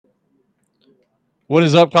What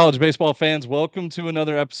is up, college baseball fans? Welcome to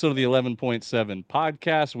another episode of the 11.7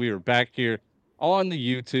 podcast. We are back here on the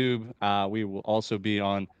YouTube. We will also be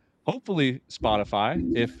on, hopefully, Spotify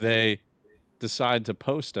if they decide to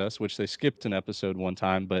post us, which they skipped an episode one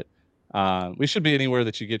time, but we should be anywhere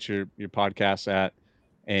that you get your podcasts at.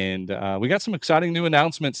 And we got some exciting new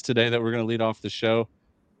announcements today that we're going to lead off the show.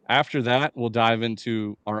 After that, we'll dive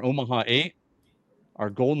into our Omaha 8, our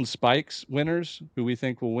Golden Spikes winners, who we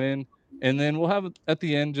think will win. And then we'll have at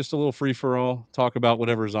the end just a little free for all, talk about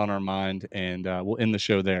whatever's on our mind, and we'll end the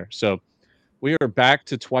show there. So we are back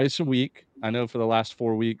to twice a week. I know for the last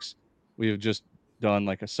 4 weeks, we have just done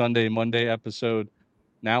like a Sunday, Monday episode.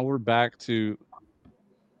 Now we're back to,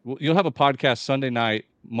 you'll have a podcast Sunday night,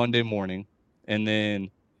 Monday morning, and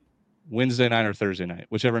then Wednesday night or Thursday night,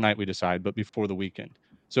 whichever night we decide, but before the weekend.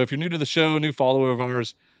 So if you're new to the show, new follower of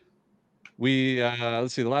ours, we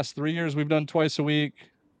let's see, the last 3 years we've done twice a week.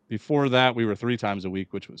 Before that, we were 3 times a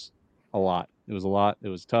week, which was a lot. It was a lot. It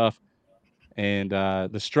was tough. And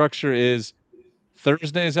the structure is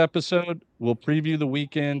Thursday's episode, we'll preview the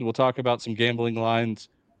weekend. We'll talk about some gambling lines.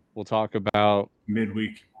 We'll talk about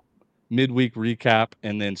midweek recap.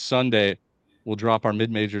 And then Sunday, we'll drop our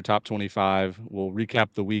mid-major top 25. We'll recap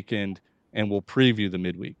the weekend and we'll preview the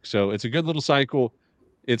midweek. So it's a good little cycle.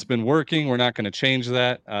 It's been working. We're not going to change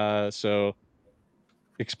that. So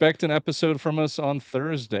expect an episode from us on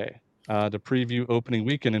Thursday to preview opening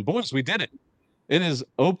weekend. And boys, we did it. It is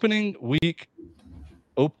opening week.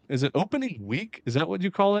 Is it opening week? Is that what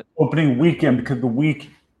you call it? Opening weekend, because the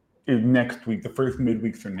week is next week. The first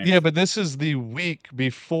midweeks are next. Yeah, but this is the week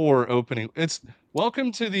before opening. It's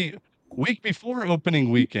welcome to the week before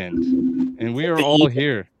opening weekend, and we are all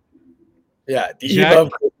here. Yeah, the eve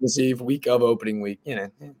of Christmas Eve, week of opening week.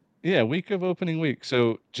 Yeah, week of opening week.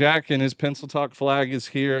 So Jack and his Pencil Talk flag is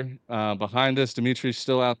here behind us. Dimitri's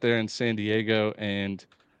still out there in San Diego, and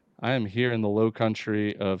I am here in the low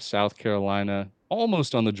country of South Carolina,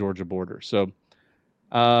 almost on the Georgia border. So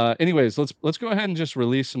anyways, let's go ahead and just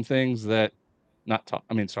release some things that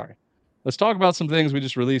let's talk about some things we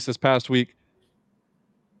just released this past week.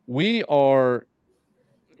 We are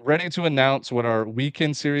ready to announce what our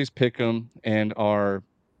weekend series pick'em and our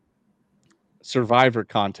Survivor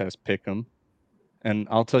contest pick'em. And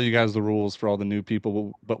I'll tell you guys the rules for all the new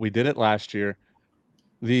people, but we did it last year.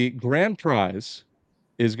 The grand prize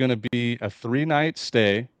is going to be a 3-night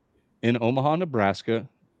stay in Omaha, Nebraska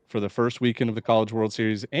for the first weekend of the College World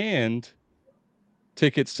Series and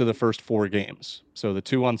tickets to the first 4 games. So the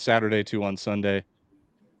 2 on Saturday, 2 on Sunday.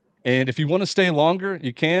 And if you want to stay longer,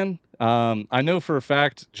 you can. I know for a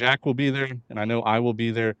fact Jack will be there, and I know I will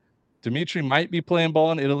be there. Dimitri might be playing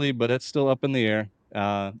ball in Italy, but it's still up in the air,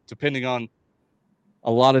 depending on a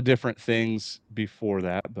lot of different things before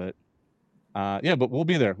that. But but we'll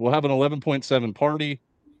be there. We'll have an 11.7 party.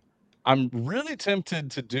 I'm really tempted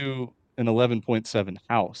to do an 11.7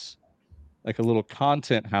 house, like a little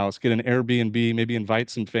content house, get an Airbnb, maybe invite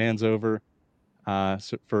some fans over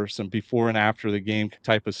for some before and after the game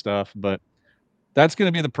type of stuff. But that's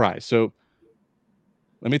going to be the prize. So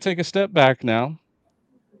let me take a step back now.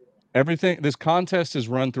 This contest is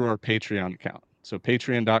run through our Patreon account. So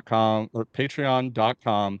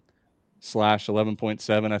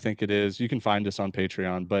patreon.com/11.7, I think it is. You can find us on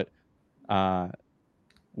Patreon, but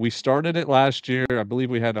we started it last year. I believe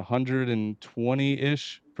we had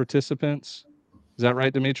 120-ish participants. Is that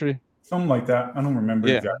right, Dimitri? Something like that. I don't remember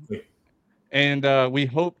exactly. And we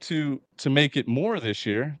hope to make it more this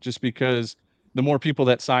year, just because the more people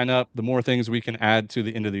that sign up, the more things we can add to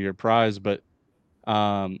the end of the year prize. But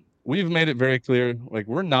we've made it very clear, like,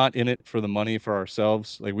 we're not in it for the money for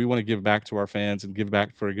ourselves. Like, we want to give back to our fans and give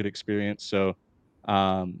back for a good experience. So,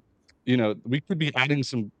 we could be adding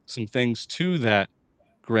some things to that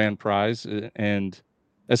grand prize, and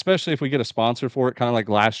especially if we get a sponsor for it, kind of like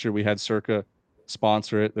last year we had Circa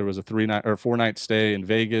sponsor it. There was a 3-night or 4-night stay in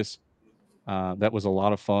Vegas. That was a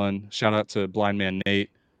lot of fun. Shout out to Blind Man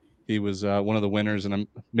Nate. He was one of the winners, and I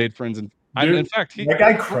made friends. And in fact, that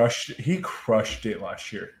guy crushed it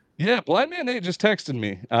last year. Yeah, Blind Man Nate just texted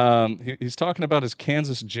me. He's talking about his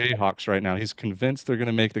Kansas Jayhawks right now. He's convinced they're going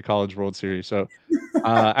to make the College World Series. So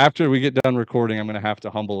after we get done recording, I'm going to have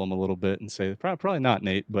to humble him a little bit and say probably not,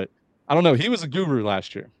 Nate, but I don't know. He was a guru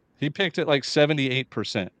last year. He picked it like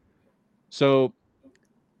 78%. So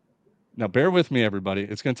now bear with me, everybody.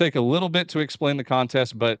 It's going to take a little bit to explain the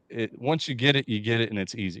contest, but once you get it, and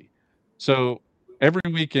it's easy. So every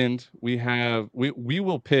weekend we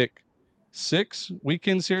will pick 6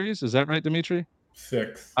 weekend series. Is that right, Dimitri?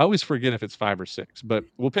 6. I always forget if it's 5 or 6, but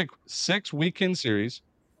we'll pick 6 weekend series,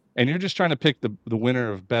 and you're just trying to pick the winner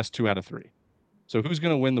of best 2 out of 3. So who's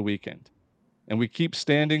going to win the weekend? and we keep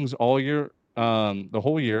standings all year, the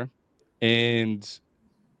whole year, and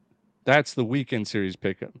that's the weekend series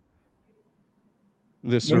pick'em.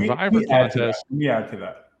 The Let Survivor me add to that. contest. Let me add to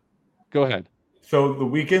that. Go ahead. So the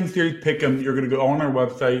weekend series pick'em, you're going to go on our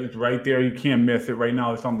website. It's right there. You can't miss it. Right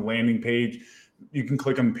now, it's on the landing page. You can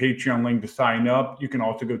click on the Patreon link to sign up. You can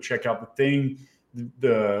also go check out the thing.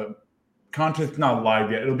 The contest's not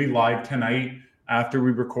live yet. It'll be live tonight after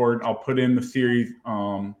we record. I'll put in the series.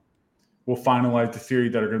 We'll finalize the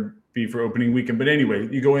series that are going to be for opening weekend. But anyway,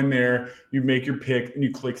 you go in there, you make your pick, and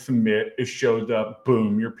you click submit. It shows up.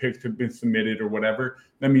 Boom, your picks have been submitted or whatever.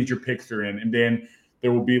 That means your picks are in. And then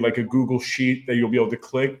there will be like a Google sheet that you'll be able to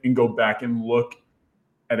click and go back and look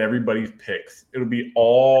at everybody's picks. It'll be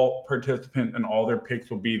all participants and all their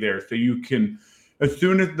picks will be there. So you can, as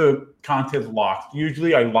soon as the contest locks,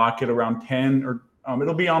 usually I lock it around 10 or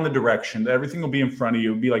it'll be on the direction. Everything will be in front of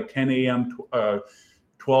you. It'll be like 10 a.m.,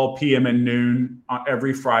 12 p.m. and noon on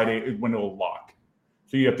every Friday is when it'll lock.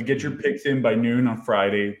 So you have to get your picks in by noon on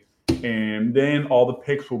Friday. And then all the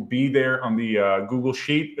picks will be there on the Google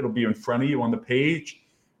Sheet. It'll be in front of you on the page.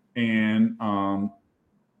 And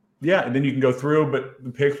yeah, and then you can go through, but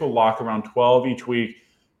the picks will lock around 12 each week.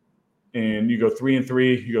 And you go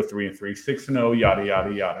 3-3, you go 3-3, 6-0, yada,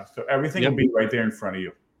 yada, yada. So everything will be right there in front of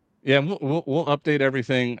you. Yeah, we'll update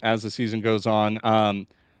everything as the season goes on.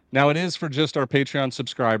 Now it is for just our Patreon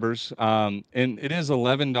subscribers, and it is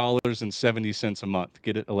 $11.70 a month.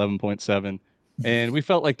 Get it, 11.7. And we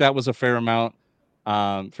felt like that was a fair amount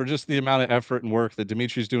for just the amount of effort and work that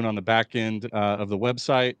Dimitri's doing on the back end of the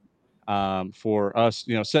website for us,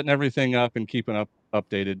 setting everything up and keeping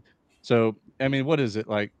updated. So, I mean, what is it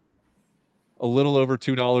like? A little over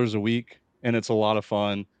 $2 a week, and it's a lot of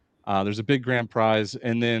fun. There's a big grand prize,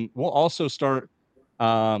 and then we'll also start,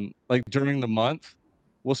 like during the month,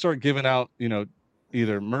 we'll start giving out,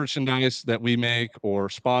 either merchandise that we make or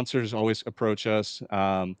sponsors always approach us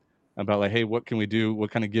about like, hey, what can we do?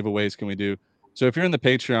 What kind of giveaways can we do? So if you're in the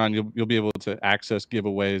Patreon, you'll be able to access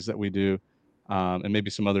giveaways that we do, and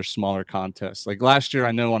maybe some other smaller contests. Like last year,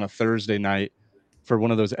 I know on a Thursday night for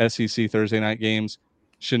one of those SEC Thursday night games,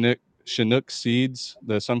 Chinook Seeds,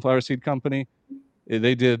 the sunflower seed company,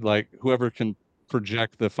 they did like whoever can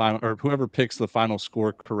project the final or whoever picks the final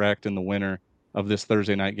score correct in the winner of this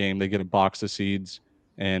Thursday night game, they get a box of seeds,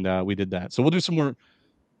 and we did that. So we'll do some more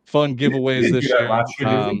fun We giveaways didn't do this that year. last year,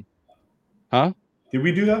 did we? Huh? Did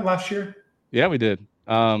we do that last year? Yeah, we did.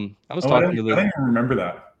 I was Oh, I talking don't, to I the don't even remember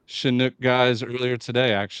that. Chinook guys earlier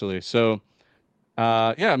today, actually. So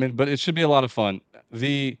yeah, I mean, but it should be a lot of fun.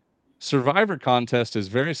 The Survivor contest is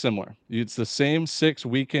very similar. It's the same 6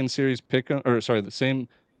 weekend series the same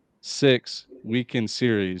 6 weekend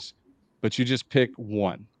series, but you just pick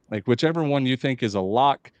one. Like whichever one you think is a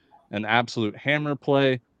lock, an absolute hammer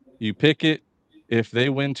play, you pick it. If they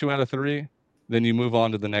win 2 out of 3, then you move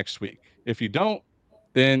on to the next week. If you don't,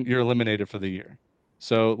 then you're eliminated for the year.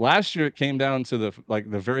 So last year it came down to the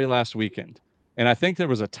very last weekend, and I think there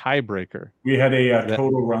was a tiebreaker. We had a That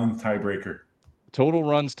total run tiebreaker. total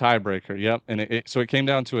runs tiebreaker. Yep, and so it came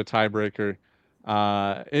down to a tiebreaker.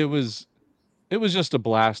 It was just a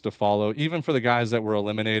blast to follow, even for the guys that were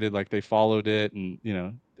eliminated. Like they followed it, and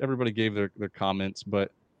everybody gave their comments.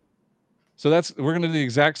 But so we're gonna do the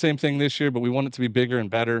exact same thing this year, but we want it to be bigger and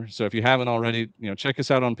better. So if you haven't already, check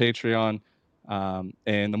us out on Patreon.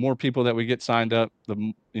 And the more people that we get signed up,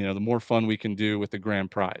 the more fun we can do with the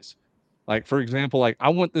grand prize. Like for example, like I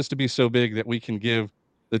want this to be so big that we can give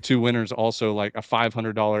the 2 winners also like a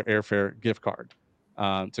 $500 airfare gift card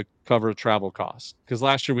to cover travel costs. Because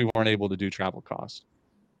last year we weren't able to do travel costs.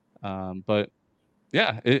 But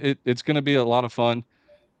yeah, it's going to be a lot of fun.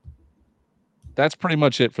 That's pretty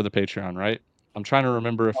much it for the Patreon, right? I'm trying to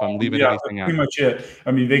remember if I'm leaving Yeah, that's anything out. pretty much it.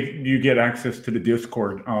 I mean, you get access to the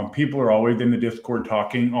Discord. People are always in the Discord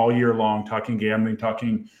talking all year long, talking gambling,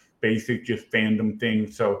 talking basic, just fandom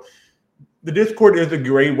things. So the Discord is a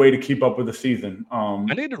great way to keep up with the season.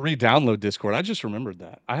 I need to re-download Discord. I just remembered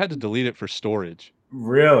that. I had to delete it for storage.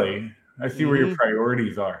 Really, I see where your Mhm.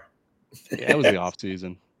 priorities are. Yeah, it was the off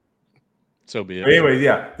season. So be it. But anyways,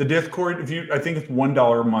 yeah, the Discord. I think it's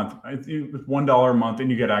 $1 a month. It's $1 a month,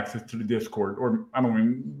 and you get access to the Discord, or I don't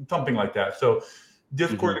mean something like that. So,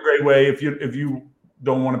 Discord is a great way. If you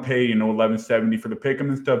don't want to pay, $11.70 for the pick'em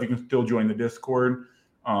and stuff, you can still join the Discord.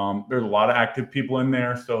 There's a lot of active people in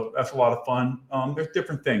there, so that's a lot of fun. There's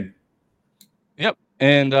different things. Yep.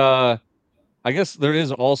 And I guess there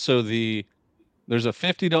is also there's a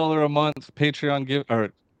 $50 a month Patreon give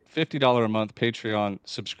or $50 a month Patreon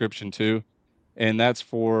subscription too, and that's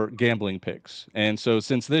for gambling picks. And so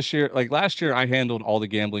since this year, like last year I handled all the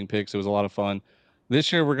gambling picks, it was a lot of fun.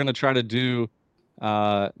 This year we're going to try to do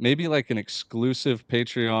maybe like an exclusive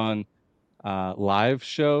Patreon live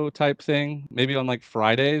show type thing, maybe on like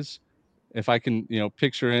Fridays. If I can,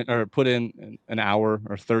 picture in or put in an hour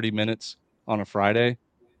or 30 minutes on a Friday,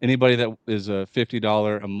 anybody that is a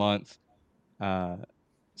 $50 a month uh,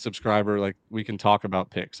 subscriber, like we can talk about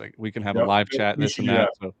picks, like we can have a Yep, live yep, chat, we this should and do that.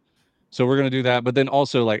 that. So we're gonna do that, but then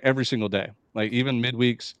also like every single day, like even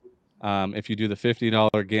midweeks, if you do the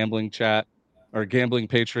 $50 gambling chat or gambling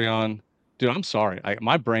Patreon, dude, I'm sorry,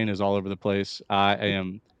 my brain is all over the place. I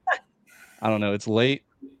don't know, it's late,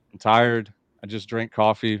 I'm tired, I just drank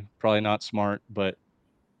coffee, probably not smart, but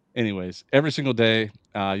anyways, every single day,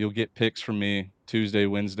 you'll get picks from me Tuesday,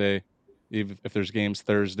 Wednesday, even if there's games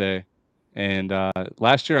Thursday. And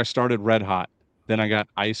last year I started red hot, then I got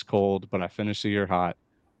ice cold, but I finished the year hot.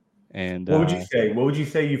 And What would you say? What would you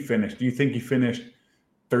say you finished? Do you think you finished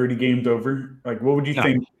 30 games over? Like, what would you no,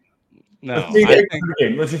 think? Let's no, say you I picked think 100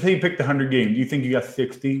 games. Let's just say you picked 100 games. Do you think you got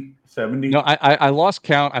 60, no, 70? I lost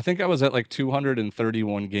count. I think I was at like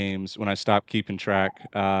 231 games when I stopped keeping track,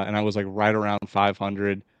 and I was like right around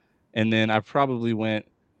 500. And then I probably went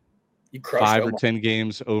You crushed 5 or Omaha. 10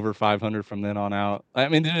 games over 500 from then on out. I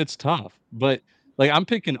mean, dude, it's tough, but like I'm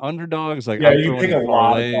picking underdogs, like Yeah, I'm you throwing pick a in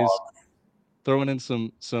lot of parlays, dogs. throwing in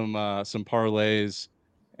some parlays,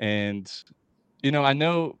 and I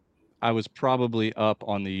know I was probably up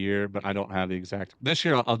on the year, but I don't have the exact. This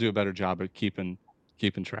year I'll do a better job of keeping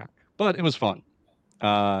track. But it was fun.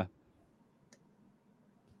 Uh,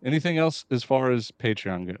 Anything else as far as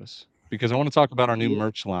Patreon goes? Because I want to talk about our new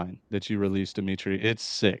merch line that you released, Dimitri. It's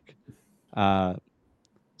sick. Uh,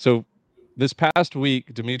 so this past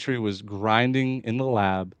week, Dimitri was grinding in the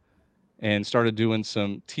lab and started doing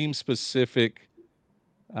some team specific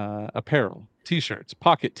apparel, t-shirts,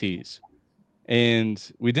 pocket tees.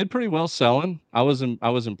 And we did pretty well selling. I was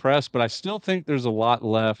impressed, but I still think there's a lot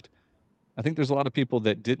left. I think there's a lot of people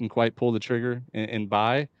that didn't quite pull the trigger and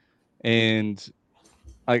buy. And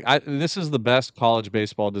like this is the best college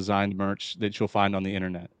baseball designed merch that you'll find on the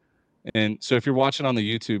internet. And so if you're watching on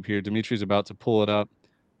the YouTube here, Dimitri's about to pull it up,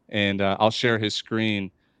 and I'll share his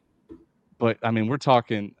screen. But I mean, we're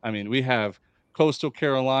talking. I mean, we have Coastal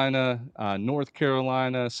Carolina, North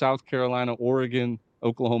Carolina, South Carolina, Oregon,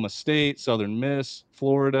 Oklahoma State, Southern Miss,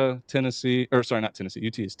 Florida, Tennessee, or sorry, not Tennessee.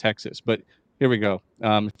 UT is Texas. But here we go.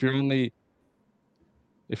 If you're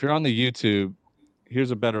on the YouTube,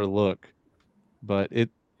 here's a better look. But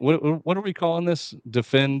what are we calling this? The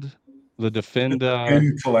defend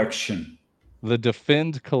In collection. the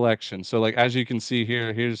defend collection. So like as you can see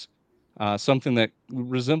here, here's something that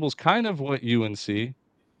resembles kind of what UNC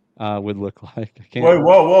would look like. I can't.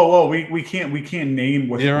 Whoa. We can't name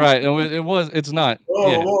what's You're on. right. It's not.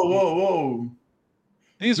 Yeah. Whoa.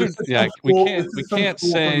 These are, This is yeah, some school. This we is some can't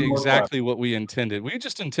school from say the Northwest. exactly what we intended. We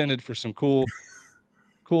just intended for some cool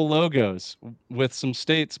logos with some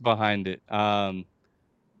states behind it.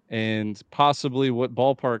 And possibly what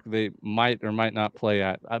ballpark they might or might not play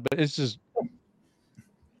at. But it's just,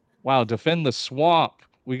 wow, defend the swamp.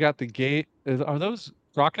 We got the gate. Are those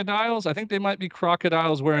crocodiles? I think they might be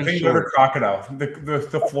crocodiles I wearing think they're the shorts. crocodiles,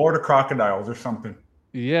 the Florida crocodiles or something.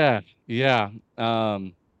 Yeah, yeah.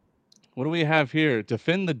 What do we have here?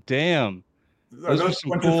 Defend the dam. Are Those are those a some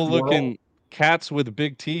bunch of cool squirrels? looking cats with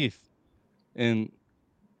big teeth. And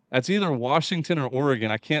that's either Washington or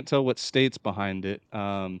Oregon. I can't tell what state's behind it.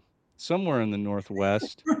 Somewhere in the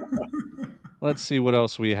Northwest. Let's see what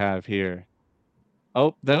else we have here.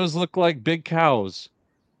 Oh, those look like big cows.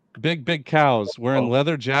 Big cows wearing Oh,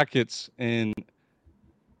 leather jackets, and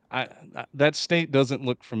that state doesn't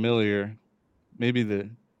look familiar. Maybe the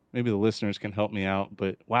listeners can help me out,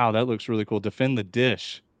 but wow, that looks really cool. Defend the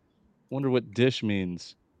dish. Wonder what dish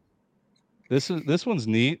means. This one's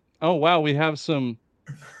neat. Oh wow, we have some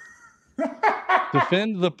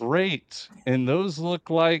defend the Brait, and those look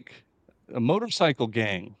like a motorcycle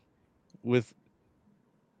gang with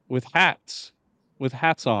with hats with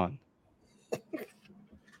hats on.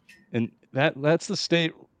 And that's the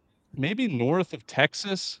state maybe north of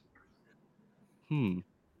Texas. Hmm.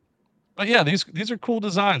 But yeah, these are cool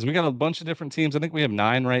designs. We got a bunch of different teams. I think we have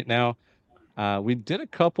 9 right now. We did a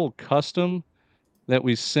couple custom that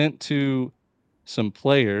we sent to some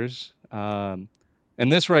players. And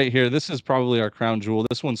this right here, this is probably our crown jewel.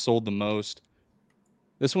 This one sold the most.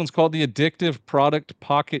 This one's called the Addictive Product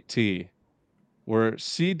Pocket Tee. Where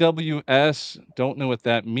CWS, don't know what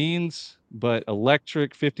that means, but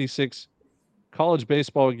electric 56 college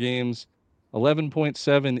baseball games,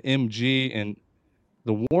 11.7 mg, and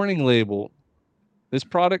the warning label. This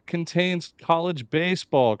product contains college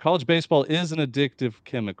baseball. College baseball is an addictive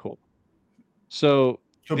chemical. So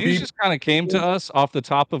so these be just kind of came to us off the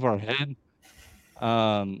top of our head.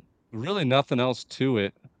 Um, really nothing else to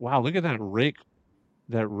it. Wow, look at that rake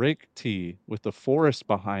tee with the forest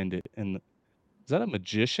behind it. And is that a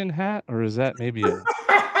magician hat or is that maybe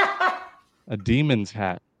a demon's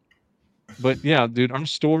hat? But yeah, dude, our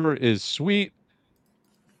store is sweet.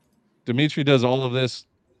 Dimitri does all of this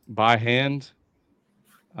by hand.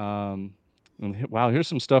 Wow, here's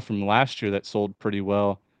some stuff from last year that sold pretty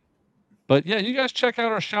well. But yeah, you guys check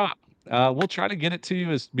out our shop. We'll try to get it to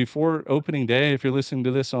you as before opening day if you're listening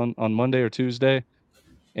to this on Monday or Tuesday.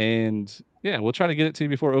 And yeah, we'll try to get it to you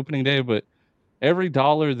before opening day. But every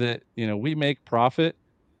dollar that we make profit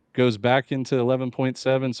goes back into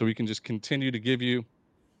 11.7, so we can just continue to give you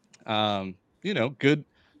good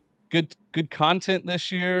good content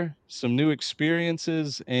this year, some new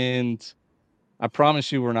experiences, and I promise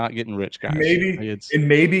you we're not getting rich, guys. Like, it's And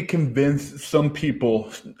maybe convince some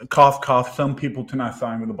people, cough, some people to not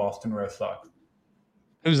sign with the Boston Red Sox.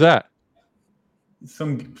 Who's that?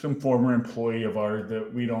 Some former employee of ours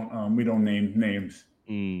that we don't name names.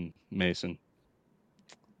 Mason.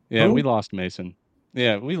 Yeah, Who? we lost Mason.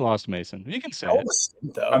 Yeah, we lost Mason. You can say it.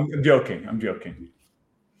 I'm joking. I'm joking.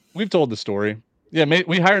 We've told the story. Yeah,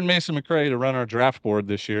 we hired Mason McRae to run our draft board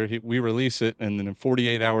this year. We release it, and then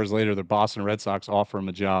 48 hours later, the Boston Red Sox offer him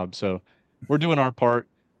a job. So we're doing our part.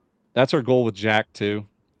 That's our goal with Jack too.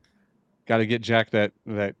 Got to get Jack that.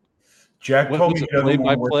 Jack told What's me it? he doesn't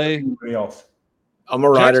want to work for Play-by-play. anybody else. I'm a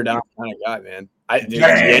rider down kind of guy, man.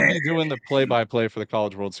 Jack's gonna be doing the play-by-play for the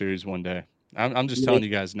College World Series one day. I'm just telling you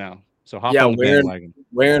guys now. So hop on the bandwagon.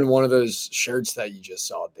 Wearing one of those shirts that you just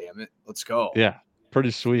saw. Damn it, let's go. Yeah,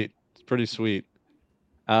 pretty sweet. It's pretty sweet.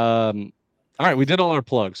 All right, we did all our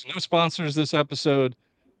plugs. No sponsors this episode.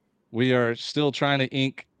 We are still trying to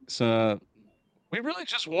ink some. We really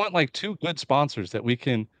just want like 2 good sponsors that we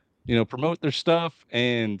can, promote their stuff,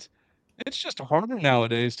 and it's just harder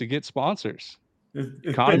nowadays to get sponsors.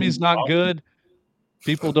 Economy's not good.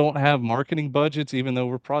 People don't have marketing budgets, even though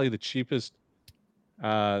we're probably the cheapest,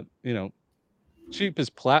 uh, you know,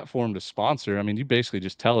 cheapest platform to sponsor. I mean, you basically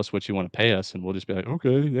just tell us what you want to pay us, and we'll just be like,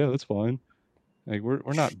 okay, yeah, that's fine. Like we're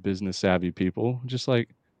not business savvy people. Just like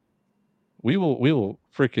we will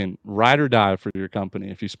freaking ride or die for your company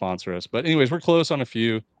if you sponsor us. But anyways, we're close on a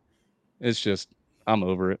few. It's just I'm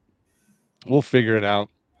over it. We'll figure it out.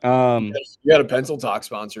 You got a Pencil Talk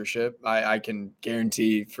sponsorship. I can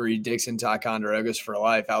guarantee free Dixon Ticonderogas for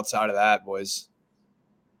life. Outside of that, boys,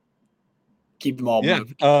 keep them all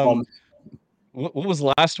moving. What was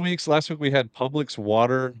last week's? Last week we had Publix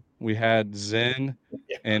water, we had Zen,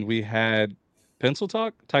 and we had Pencil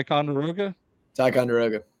Talk, Ticonderoga.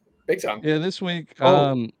 Ticonderoga, big time. Yeah, this week.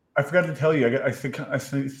 I forgot to tell you. I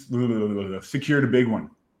secured a big one.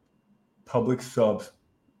 Publix subs.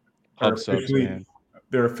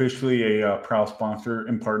 They're officially a proud sponsor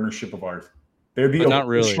and partnership of ours. They're the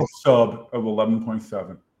official sub of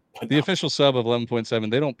 11.7. The official sub of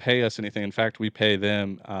 11.7. They don't pay us anything. In fact, we pay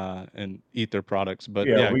them and eat their products. But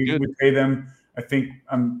yeah, we pay them. I think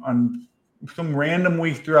on some random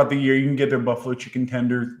weeks throughout the year, you can get their buffalo chicken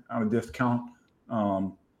tenders on a discount.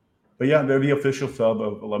 But yeah, they're the official sub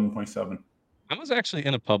of 11.7. I was actually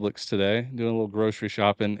in a Publix today doing a little grocery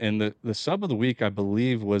shopping, and the sub of the week, I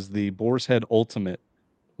believe, was the Boar's Head Ultimate,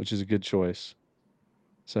 which is a good choice.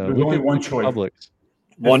 So there's only one choice. Publix.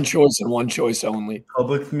 One choice and one choice only.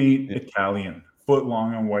 Publix meat, Italian, foot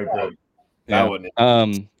long on white bread. Yeah.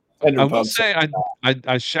 I will say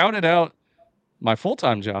I shouted out my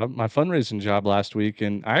full-time job, my fundraising job last week,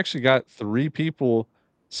 and I actually got 3 people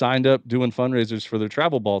signed up doing fundraisers for their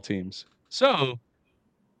travel ball teams. So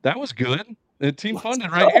that was good. The team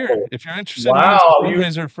funded right here. If you're interested in doing a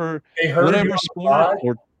fundraiser for whatever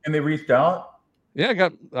sport, and they reached out. Yeah,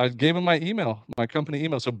 I gave them my email, my company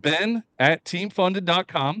email. So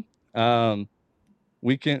ben@teamfunded.com.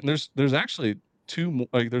 There's actually 2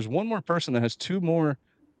 there's one more person that has 2 more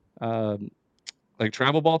like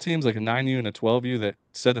travel ball teams, like a 9U and a 12U, that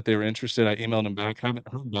said that they were interested. I emailed them back. Haven't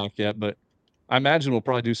heard back yet, but I imagine we'll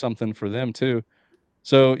probably do something for them too.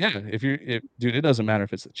 So yeah, dude, it doesn't matter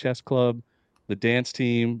if it's the chess club, the dance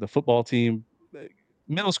team, the football team,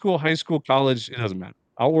 middle school, high school, college, it doesn't matter.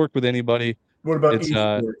 I'll work with anybody. What about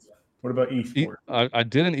esports? What about esports? I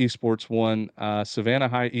did an esports one, Savannah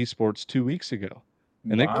High Esports 2 weeks ago,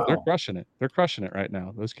 and they're crushing it. They're crushing it right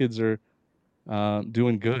now. Those kids are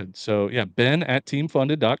doing good. So yeah,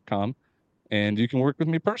 ben@teamfunded.com, and you can work with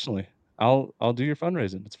me personally. I'll do your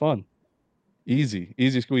fundraising. It's fun. Easy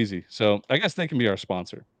squeezy. So I guess they can be our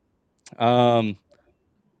sponsor.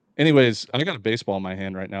 Anyways, I got a baseball in my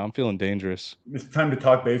hand right now. I'm feeling dangerous. It's time to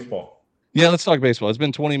talk baseball. Yeah, let's talk baseball. It's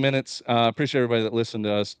been 20 minutes. Appreciate everybody that listened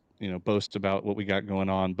to us, boast about what we got going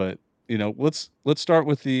on. But let's start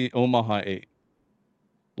with the Omaha 8.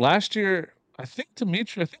 Last year, I think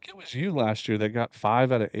Dimitri, I think it was you last year that got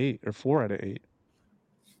 5 out of 8 or 4 out of 8.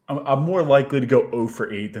 I'm more likely to go 0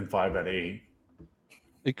 for 8 than 5 out of 8.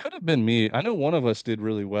 It could have been me. I know one of us did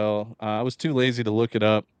really well. I was too lazy to look it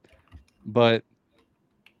up, but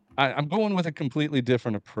I'm going with a completely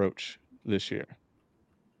different approach this year.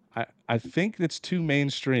 I think it's too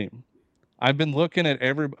mainstream. I've been looking at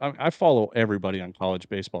I follow everybody on college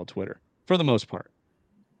baseball Twitter for the most part.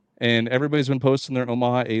 And everybody's been posting their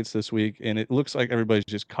Omaha 8s this week, and it looks like everybody's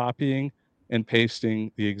just copying and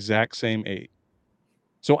pasting the exact same 8.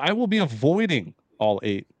 So I will be avoiding all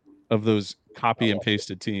 8 of those copy and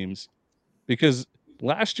pasted teams because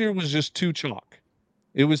last year was just too chalk.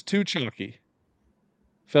 It was too chalky.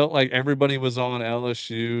 Felt like everybody was on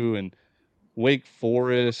LSU and Wake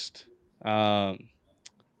Forest. Um,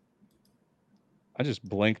 I just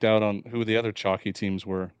blanked out on who the other chalky teams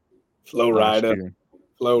were last Florida. year.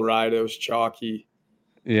 Florida's chalky.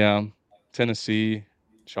 Yeah, Tennessee,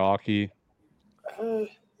 chalky.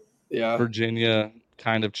 Yeah. Virginia,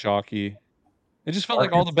 kind of chalky. It just felt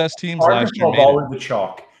like all the best teams last Arkansas year is made it. always the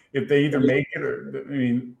chalk. If they either make it or,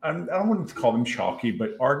 I don't want to call them chalky,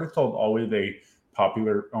 but Arkansas is always a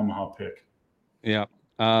popular Omaha pick. Yeah.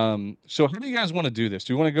 So how do you guys want to do this?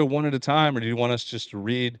 Do you want to go one at a time, or do you want us just to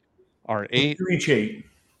read our 8? Do each 8.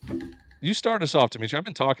 You start us off, Dimitri. I've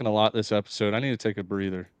been talking a lot this episode. I need to take a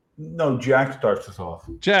breather. No, Jack starts us off.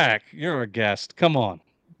 Jack, you're a guest. Come on.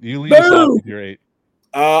 You lead us off with your 8.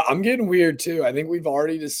 I'm getting weird too. I think we've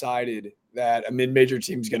already decided that a mid-major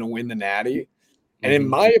team is going to win the Natty. And in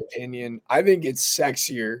my opinion, I think it's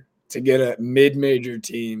sexier to get a mid-major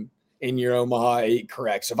team in your Omaha 8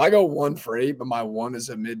 correct. So if I go 1 for 8, but my 1 is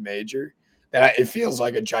a mid-major, it feels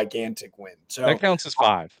like a gigantic win. So that counts as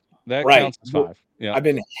 5. That right. counts as 5. Yeah. I've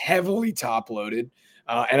been heavily top-loaded,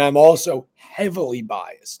 and I'm also heavily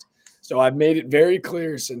biased. So I've made it very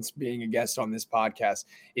clear since being a guest on this podcast,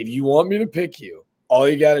 if you want me to pick you, all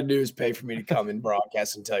you got to do is pay for me to come and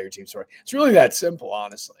broadcast and tell your team story. It's really that simple,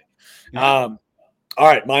 honestly. Yeah. All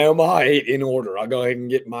right, my Omaha 8 in order. I'll go ahead and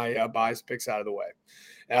get my bias picks out of the way.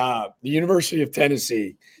 The University of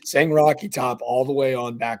Tennessee, sang Rocky Top all the way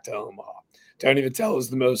on back to Omaha. Tony Vitello is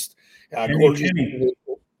the most gorgeous.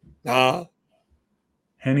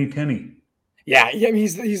 Henny Tenny. Yeah, I mean,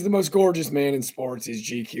 he's the most gorgeous man in sports. He's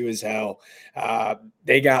GQ as hell.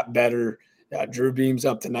 They got better. Drew Beam's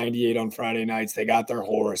up to 98 on Friday nights. They got their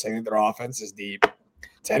horse. I think their offense is deep.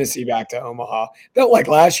 Tennessee back to Omaha. Felt like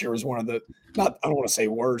last year was one of the I don't want to say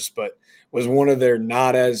worse, but was one of their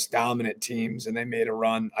not as dominant teams, and they made a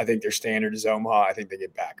run. I think their standard is Omaha. I think they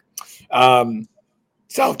get back.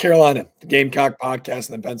 South Carolina, the Gamecock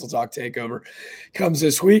podcast and the Pencil Talk Takeover comes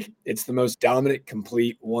this week. It's the most dominant,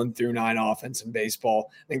 complete 1 through 9 offense in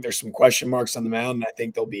baseball. I think there's some question marks on the mound, and I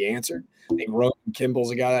think they'll be answered. I think Roman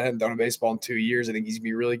Kimball's a guy that hasn't done a baseball in 2 years. I think he's going to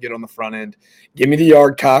be really good on the front end. Give me the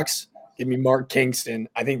Yardcocks. Give me Mark Kingston.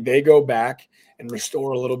 I think they go back and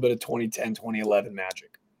restore a little bit of 2010, 2011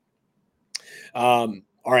 magic. All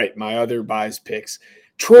right, my other bias picks.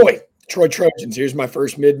 Troy Trojans. Here's my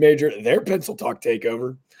first mid-major. Their Pencil Talk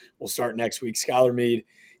takeover. We'll start next week. Skylar Meade.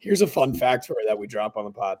 Here's a fun fact for you that we drop on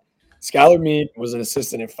the pod. Skylar Meade was an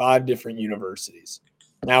assistant at 5 different universities.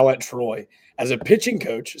 Now at Troy. As a pitching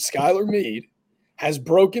coach, Skylar Meade has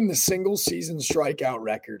broken the single-season strikeout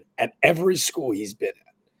record at every school he's been at.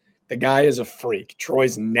 The guy is a freak.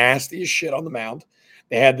 Troy's nasty as shit on the mound.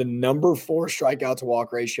 They had the number 4 strikeout to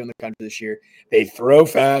walk ratio in the country this year. They throw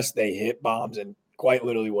fast. They hit bombs, and quite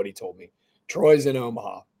literally what he told me. Troy's in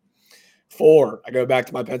Omaha. 4, I go back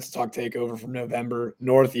to my Pencil Talk takeover from November.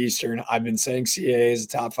 Northeastern. I've been saying CAA is a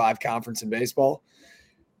top 5 conference in baseball.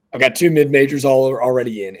 I've got 2 mid-majors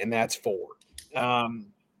already in, and that's 4. Now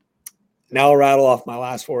I'll rattle off my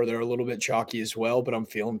last 4. They're a little bit chalky as well, but I'm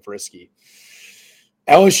feeling frisky.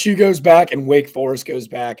 LSU goes back and Wake Forest goes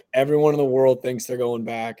back. Everyone in the world thinks they're going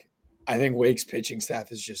back. I think Wake's pitching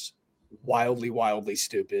staff is just wildly, wildly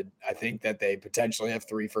stupid. I think that they potentially have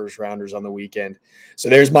 3 first-rounders on the weekend. So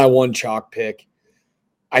there's my one chalk pick.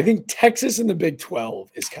 I think Texas in the Big 12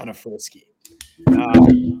 is kind of frisky.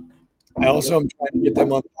 I also am trying to get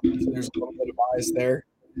them on. So there's a little bit of bias there.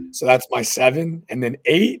 So that's my 7. And then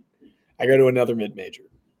 8, I go to another mid-major.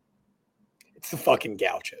 It's the fucking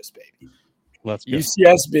Gauchos, baby. Let's go.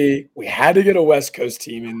 UCSB, we had to get a West Coast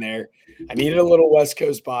team in there. I needed a little West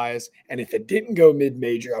Coast bias. And if it didn't go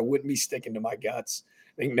mid-major, I wouldn't be sticking to my guts.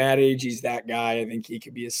 I think Matt Agey's that guy. I think he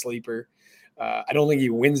could be a sleeper. I don't think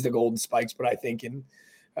he wins the Golden Spikes, but I think in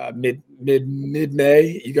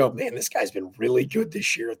mid-May, you go, man, this guy's been really good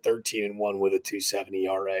this year at 13-1 with a 2.70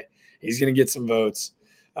 ERA. He's going to get some votes.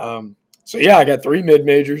 So yeah, I got 3 mid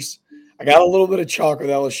majors. I got a little bit of chalk with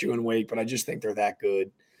LSU and Wake, but I just think they're that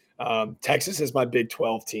good. Texas is my Big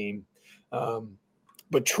 12 team.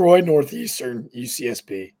 But Troy, Northeastern,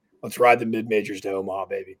 UCSB. Let's ride the mid majors to Omaha,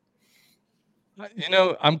 baby.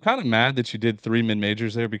 I'm kind of mad that you did 3 mid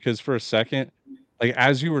majors there because for a second, like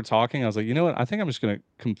as you were talking, I was like, you know what? I think I'm just gonna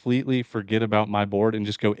completely forget about my board and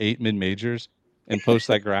just go 8 mid majors and post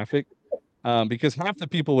that graphic. Because half the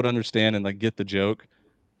people would understand and like get the joke.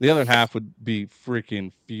 The other half would be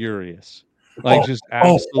freaking furious. Like Oh, just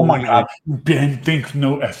oh my God. absolutely. Ben thinks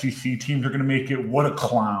no SEC teams are going to make it. What a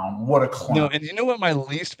clown. What a No, clown. and you know what my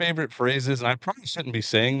least favorite phrase is, and I probably shouldn't be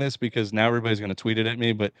saying this because now everybody's gonna tweet it at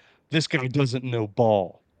me, but this guy doesn't know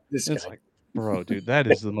ball. This And it's guy. like, bro, dude, that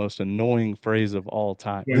is the most annoying phrase of all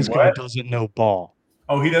time. Wait, This guy what? doesn't know ball.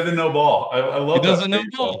 Oh, he doesn't know ball. I He love that doesn't know phrase,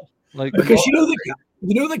 though. ball. Like, I Because love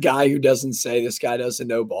you know the guy who doesn't say this guy doesn't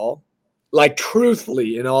know ball? Like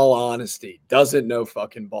truthfully, in all honesty, doesn't know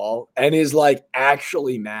fucking ball and is like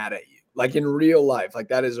actually mad at you. Like in real life. Like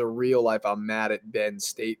that is a real life I'm mad at Ben's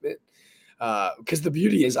statement. Because the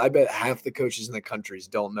beauty is I bet half the coaches in the countries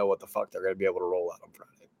don't know what the fuck they're gonna be able to roll out on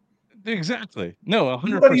Friday. exactly. No,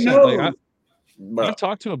 Nobody 100%. Like knows. I've Bro.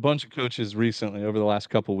 talked to a bunch of coaches recently over the last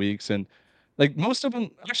couple weeks, and like most of them,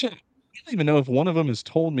 actually, I don't even know if one of them has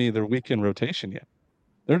told me their weekend rotation yet.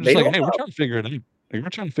 They're just They like, don't "Hey, we're know. trying to figure it out. Like, we're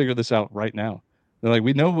trying to figure this out right now." They're like,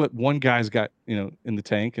 "We know what one guy's got, in the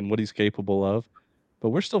tank and what he's capable of, but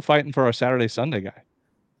we're still fighting for our Saturday, Sunday guy."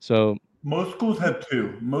 So, Most schools have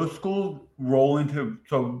two. Most schools roll into,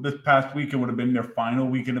 so this past weekend would have been their final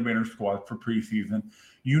weekend of inter squad for preseason.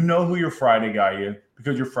 You know who your Friday guy is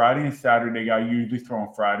because your Friday and Saturday guy usually throw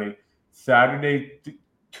on Friday. Saturday,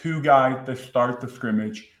 two guys that start the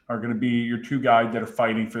scrimmage are going to be your two guys that are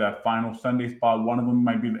fighting for that final Sunday spot. One of them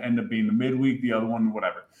might end up being the midweek, the other one,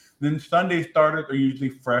 whatever. Then Sunday starters are usually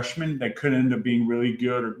freshmen that could end up being really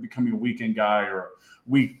good or becoming a weekend guy or a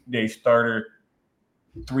weekday starter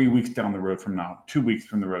 3 weeks down the road from now, 2 weeks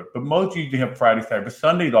from the road. But most usually have Friday, Saturday, but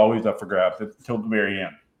Sunday's always up for grabs until the very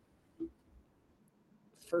end.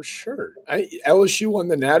 For sure. LSU won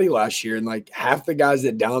the Natty last year, and like half the guys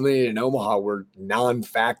that dominated in Omaha were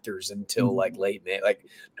non-factors until like late May. Like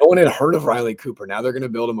no one had heard of Riley Cooper. Now they're going to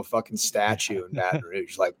build him a fucking statue in Baton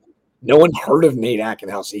Rouge. Like no one heard of Nate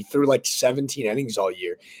Ackenhouse. He threw like 17 innings all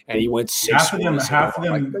year, and he went 6. Half of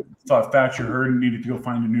them thought Thatcher Hurd needed to go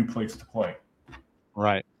find a new place to play.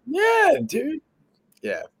 right. Yeah, dude.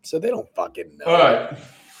 Yeah. So they don't fucking know. All right.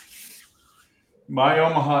 My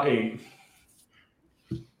Omaha 8.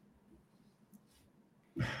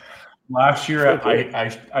 Last year,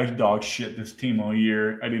 I dog shit this team all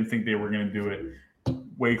year. I didn't think they were going to do it.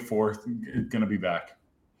 Wake Forest is going to be back.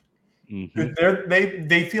 Mm-hmm.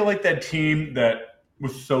 They feel like that team that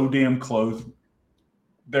was so damn close.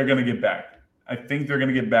 They're going to get back. I think they're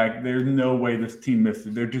going to get back. There's no way this team missed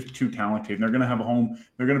it. They're just too talented. They're going to have a home.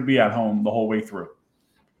 They're going to be at home the whole way through.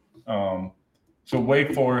 So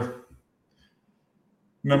Wake Forest.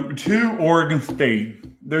 Number 2, Oregon State.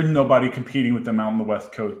 There's nobody competing with them out on the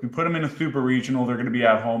West Coast. We put them in a super regional. They're going to be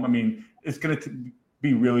at home. I mean, it's going to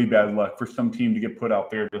be really bad luck for some team to get put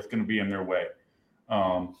out there that's going to be in their way.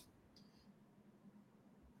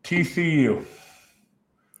 TCU.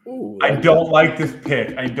 Ooh, I don't like this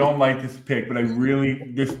pick. But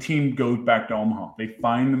this team goes back to Omaha. They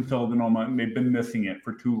find themselves in Omaha, and they've been missing it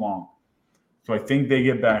for too long. So I think they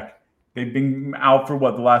get back. They've been out for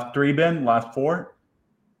what, the last 3, Ben? Last 4?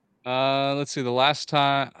 Let's see. The last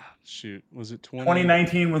time, was it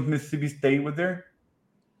 2019 with Mississippi State was there?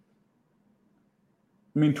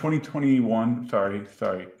 I mean, 2021. Sorry.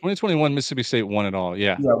 2021 Mississippi State won it all.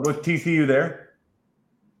 Yeah. Yeah, was TCU there?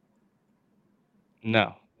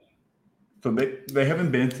 No. So they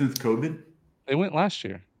haven't been since COVID? They went last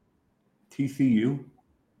year. TCU?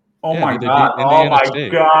 Oh, Yeah, my dude, they God. beat Indiana Oh, my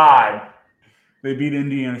State. God. They beat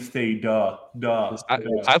Indiana State. Duh.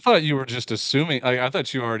 I thought you were just assuming. I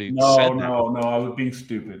thought you already said that. No. I was being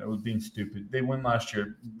stupid. They won last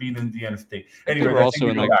year, beat Indiana State. They were also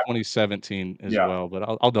in like 2017 as well, but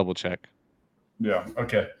I'll double check. Yeah.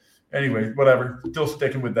 Okay. Anyways, whatever. Still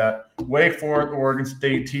sticking with that. Wake Forest, Oregon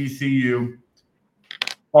State, TCU,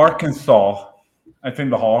 Arkansas. I think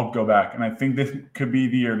the Hogs go back, and I think this could be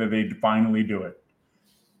the year that they finally do it.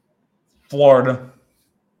 Florida.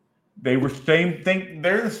 They were same thing.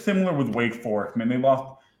 They're similar with Wake Forest. Man, they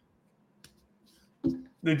lost.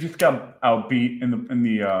 They just got outbeat in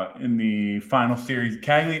the final series.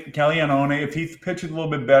 Calianone, if he pitches a little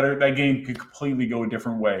bit better, that game could completely go a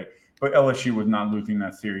different way. But LSU was not losing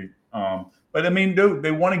that series. But I mean, dude,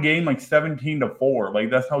 they won a game like 17-4. Like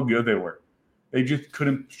that's how good they were. They just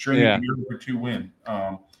couldn't string it together for 2 wins.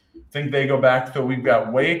 think they go back. So we've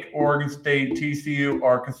got Wake, Oregon State, TCU,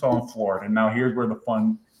 Arkansas, and Florida. Now here's where the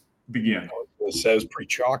fun begins. It says pretty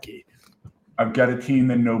chalky. I've got a team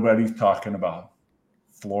that nobody's talking about.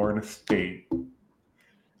 Florida State.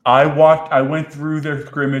 I went through their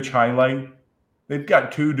scrimmage highlight. They've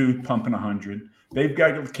got two dudes pumping 100. They've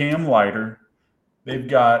got Cam Leiter. They've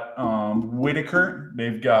got Whitaker.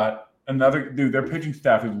 They've got another dude. Their pitching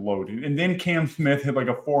staff is loaded. And then Cam Smith hit like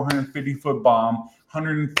a 450-foot bomb,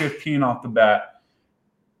 115 off the bat.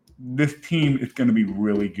 This team is going to be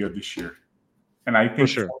really good this year. And I think for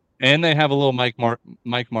sure. And they have a little Mike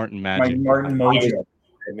Martin magic. Mike Martin mojo.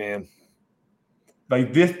 Hey, man.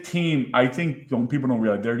 Like this team, I think people don't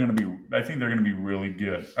realize they're going to be. I think they're going to be really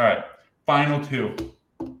good. All right, final two.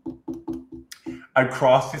 I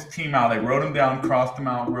crossed this team out. I wrote them down, crossed them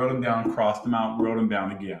out, wrote them down, crossed them out, wrote them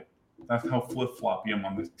down again. That's how flip-floppy I'm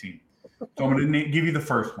on this team. So I'm going to give you the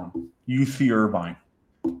first one. UC Irvine.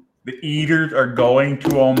 The Eaters are going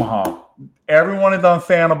to Omaha. Everyone is on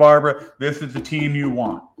Santa Barbara. This is the team you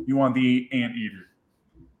want. You want the Anteaters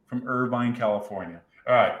from Irvine, California.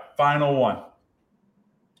 All right, final one.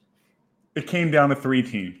 It came down to three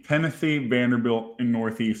teams: Tennessee, Vanderbilt, and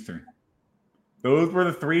Northeastern. Those were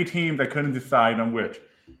the three teams I couldn't decide on which.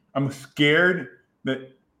 I'm scared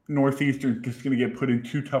that Northeastern is just going to get put in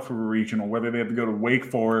too tough of a regional, whether they have to go to Wake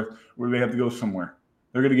Forest or they have to go somewhere.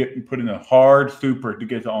 They're going to get put in a hard super to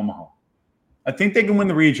get to Omaha. I think they can win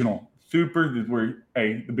the regional. Super is where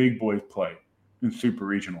the big boys play in super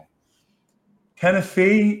regional.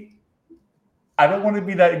 Tennessee, I don't want to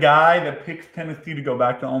be that guy that picks Tennessee to go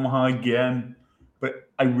back to Omaha again, but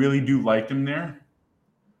I really do like them there.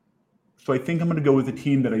 So I think I'm going to go with the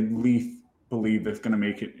team that I least believe that's going to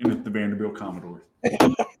make it, and it's the Vanderbilt Commodores.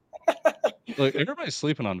 Look, everybody's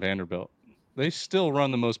sleeping on Vanderbilt. They still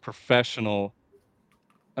run the most professional.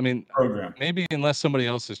 I mean, Program. Maybe unless somebody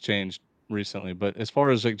else has changed recently, but as far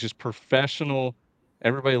as like just professional,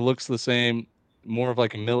 everybody looks the same. More of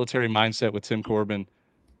like a military mindset with Tim Corbin.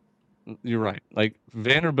 You're right. Like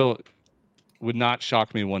Vanderbilt would not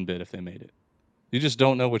shock me one bit if they made it. You just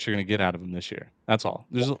don't know what you're going to get out of them this year. That's all.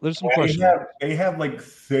 There's some question marks. They have like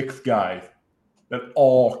 6 guys that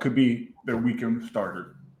all could be their weekend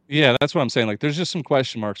starter. Yeah, that's what I'm saying. Like there's just some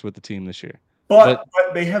question marks with the team this year. But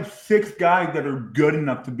they have 6 guys that are good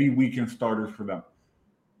enough to be weekend starters for them.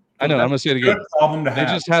 So I know. I'm going to say it again. Problem to they have.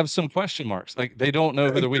 just have some question marks. Like they don't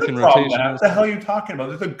know who the weekend rotation is. What the hell are you talking about?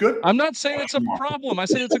 It's a good. I'm not saying it's a problem. I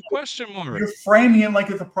said it's a question mark. You're framing it like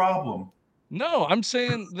it's a problem. No, I'm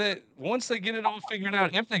saying that once they get it all figured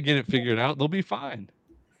out, if they get it figured out, they'll be fine.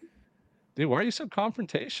 Dude, why are you so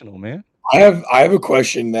confrontational, man? I have a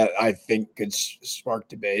question that I think could spark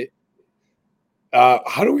debate.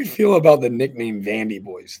 How do we feel about the nickname Vandy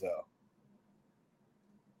Boys, though?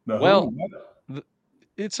 Well,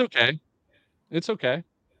 it's okay. It's okay.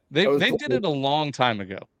 They did it a long time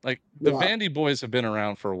ago. Like the Vandy Boys have been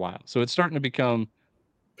around for a while, so it's starting to become.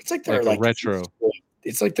 It's like they're like retro.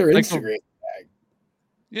 It's like their Instagram tag.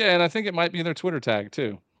 Yeah, and I think it might be their Twitter tag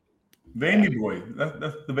too. Vandy Boy.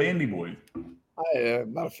 That's the Vandy Boy.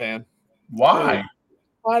 I'm not a fan. Why?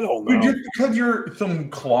 I don't know. Just because you're some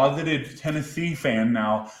closeted Tennessee fan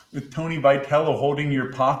now with Tony Vitello holding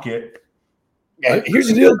your pocket. Yeah, here's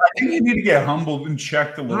the deal. I think you need to get humbled and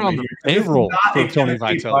checked a little bit. Payroll for Tony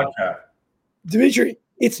Vitello. Dimitri,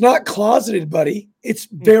 it's not closeted, buddy. It's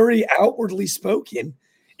very outwardly spoken.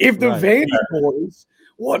 If the Vandy Boys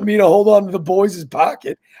want me to hold on to the boys'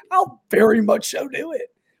 pocket, I'll very much so do it.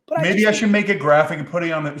 But maybe I should make a graphic and put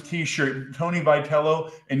it on a T-shirt. Tony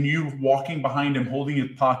Vitello and you walking behind him, holding his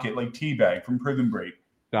pocket like Teabag from Prison Break.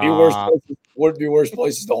 Would be worse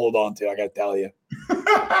places to hold on to. I got to tell you.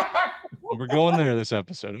 We're going there this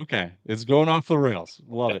episode. Okay, it's going off the rails.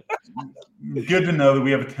 Love it. Good to know that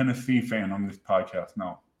we have a Tennessee fan on this podcast.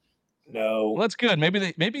 No. Well, that's good.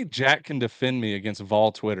 Maybe Jack can defend me against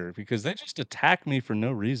Vol Twitter because they just attack me for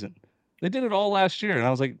no reason. They did it all last year, and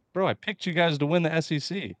I was like, bro, I picked you guys to win the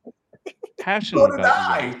SEC. Passionate so did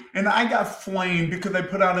I. And I got flamed because I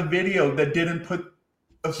put out a video that didn't put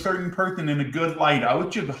a certain person in a good light. I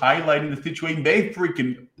was just highlighting the situation. They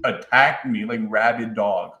freaking attacked me like rabid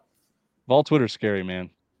dogs. Vol Twitter's scary,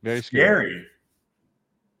 man. Very scary.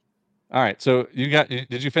 All right, so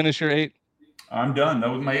did you finish your 8? I'm done.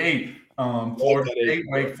 That was my 8. Florida State,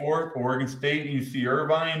 Wake Forest, Oregon State, UC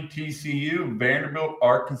Irvine, TCU, Vanderbilt,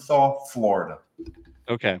 Arkansas, Florida.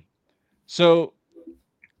 Okay. So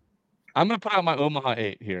I'm going to put out my Omaha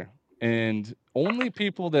 8 here. And only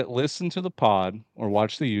people that listen to the pod or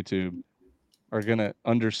watch the YouTube are going to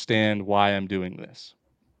understand why I'm doing this.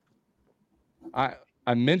 I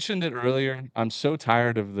I mentioned it earlier. I'm so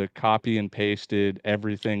tired of the copy and pasted,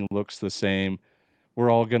 everything looks the same. We're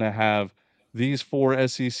all gonna have these 4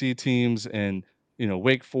 SEC teams and,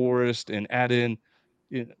 Wake Forest and add in,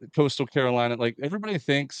 Coastal Carolina. Like, everybody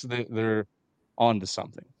thinks that they're onto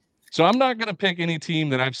something. So I'm not gonna pick any team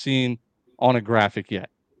that I've seen on a graphic yet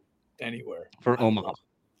Anywhere. for Omaha.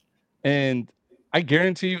 And I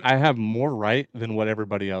guarantee you I have more right than what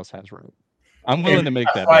everybody else has right. I'm willing to make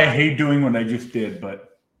That's that why I bet. hate doing what I just did,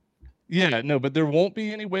 but Yeah, no, but there won't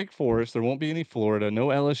be any Wake Forest, there won't be any Florida, no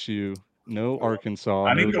LSU, no Arkansas,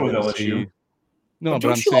 I no didn't go with UNC. LSU. No, But but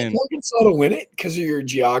I'm don't you like saying, Arkansas to win it because of your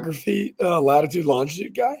geography, latitude,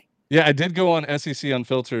 longitude guy? yeah, I did go on SEC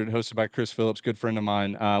Unfiltered, hosted by Chris Phillips, good friend of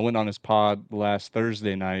mine. I went on his pod last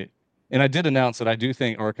Thursday night, and I did announce that I do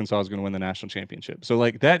think Arkansas is gonna win the national championship. So,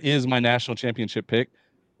 like, that is my national championship pick.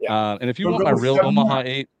 Yeah. And if you So want go my with real 7 Omaha more.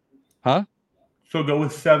 8. Huh? So go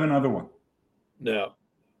with 7 other ones. No.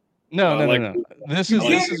 No, I no, no, like no. This You is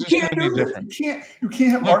can't. this is You just can't gonna be do this. different. You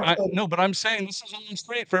can't have Look, Arkansas. no, but I'm saying this is all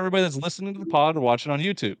straight for everybody that's listening to the pod or watching on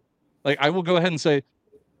YouTube. Like, I will go ahead and say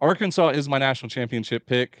Arkansas is my national championship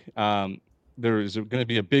pick. There is gonna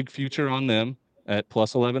be a big future on them at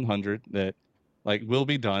plus 1,100 that, like, will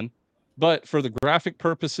be done. But for the graphic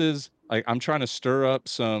purposes, like, I'm trying to stir up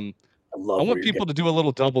some. I I love where want you're going. people to do a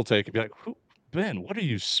little double take and be like, "Who, Ben, what are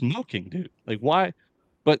you smoking, dude? Like, why?"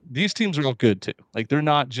 But these teams are all good too. Like, they're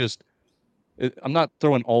not just. I'm not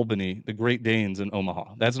throwing Albany, the Great Danes in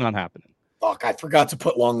Omaha. That's not happening. Fuck, I forgot to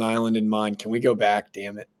put Long Island in mine. Can we go back?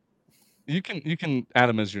 Damn it. You can add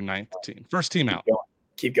them as your 9th team. First team out.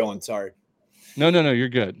 Keep going. Sorry. No, you're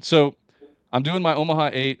good. So I'm doing my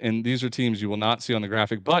Omaha 8, and these are teams you will not see on the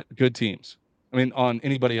graphic, but good teams. I mean, on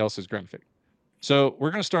anybody else's graphic. So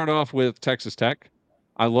we're going to start off with Texas Tech.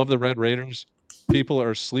 I love the Red Raiders. People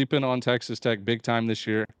are sleeping on Texas Tech big time this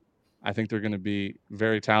year. I think they're going to be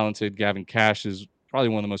very talented. Gavin Cash is probably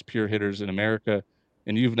one of the most pure hitters in America,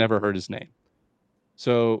 and you've never heard his name.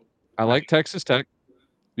 So I like Texas Tech.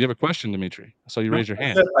 You have a question, Dimitri? I saw you No, raise your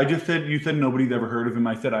hand. I just said you said nobody's ever heard of him.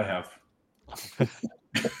 I said I have.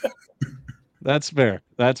 That's fair.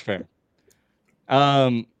 That's fair.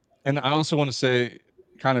 And I also want to say,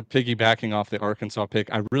 kind of piggybacking off the Arkansas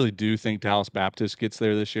pick, I really do think Dallas Baptist gets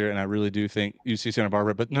there this year, and I really do think UC Santa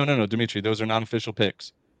Barbara. But no, Dimitri, those are not official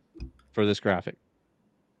picks for this graphic.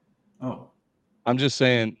 Oh, I'm just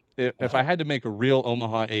saying, if I had to make a real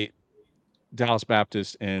Omaha 8, Dallas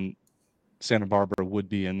Baptist and Santa Barbara would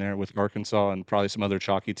be in there with Arkansas and probably some other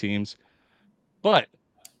chalky teams. But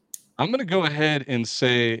I'm going to go ahead and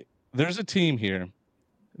say there's a team here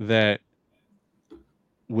that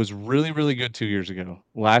was really, really good 2 years ago.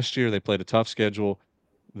 Last year, they played a tough schedule.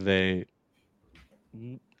 They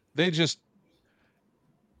they just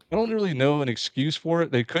I don't really know an excuse for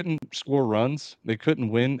it. They couldn't score runs. They couldn't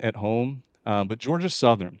win at home. But Georgia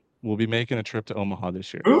Southern will be making a trip to Omaha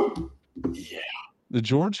this year. who? Yeah. The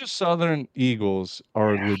Georgia Southern Eagles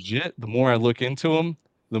are legit. The more I look into them,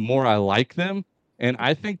 the more I like them. And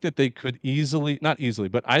I think that they could easily, not easily,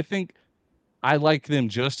 but I think I like them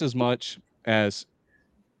just as much as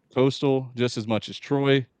Coastal, just as much as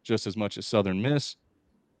Troy, just as much as Southern Miss.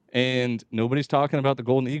 And nobody's talking about the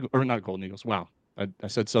Golden Eagle, or not Golden Eagles. Wow. I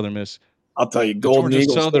said Southern Miss. I'll tell you, The Golden Georgia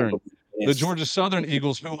Eagles. Southern, the Georgia Southern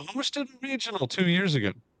Eagles, who hosted a regional 2 years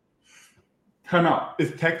ago. Time out.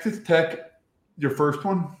 Is Texas Tech your first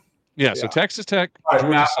one? Yeah, so Texas Tech, All right,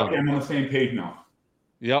 Georgia now, Southern. okay, I'm on the same page now.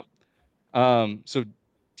 Yep. So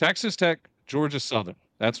Texas Tech, Georgia Southern.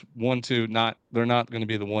 That's 1, 2. They're not going to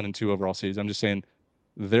be the 1 and 2 overall seeds. I'm just saying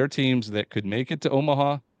they're teams that could make it to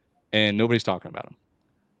Omaha, and nobody's talking about them.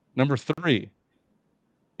 Number 3,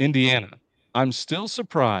 Indiana. I'm still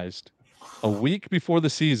surprised a week before the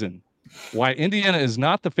season why Indiana is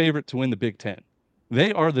not the favorite to win the Big Ten.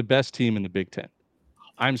 They are the best team in the Big Ten.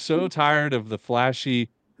 I'm so tired of the flashy.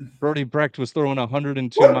 Brody Brecht was throwing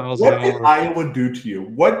 102 miles an What did hour. Iowa do to you?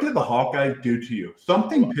 What did the Hawkeyes do to you?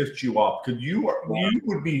 Something pissed you off because you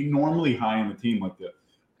would be normally high on a team like this.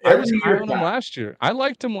 I was high on him last year. I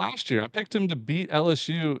liked him last year. I picked him to beat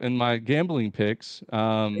LSU in my gambling picks.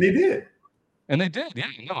 They did. And they did. Yeah,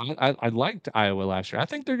 no, I liked Iowa last year. I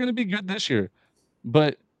think they're going to be good this year.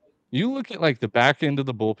 But you look at like the back end of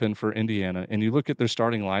the bullpen for Indiana, and you look at their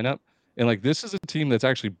starting lineup, and like this is a team that's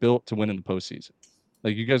actually built to win in the postseason.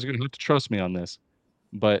 Like, you guys are going to have to trust me on this.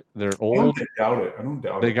 But they're old. I don't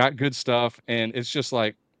doubt it. They got good stuff, and it's just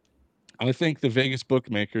like I think the Vegas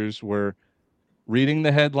bookmakers were reading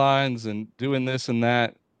the headlines and doing this and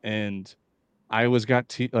that, and Iowa's got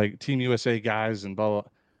Team USA guys and blah, blah.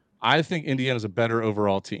 I think Indiana's a better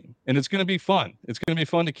overall team, and it's going to be fun. It's going to be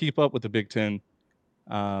fun to keep up with the Big Ten.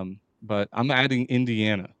 but I'm adding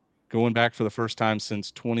Indiana, going back for the first time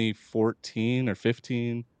since 2014 or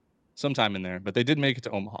 15, sometime in there. But they did make it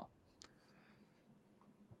to Omaha.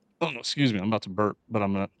 Oh, no, excuse me. I'm about to burp, but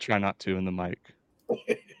I'm going to try not to in the mic. All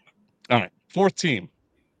right. Fourth team,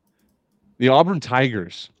 the Auburn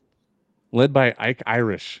Tigers, led by Ike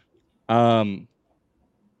Irish.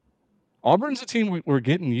 Auburn's a team we're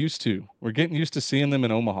getting used to. We're getting used to seeing them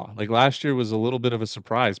in Omaha. Like last year was a little bit of a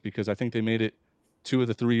surprise because I think they made it 2 of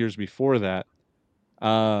the 3 years before that.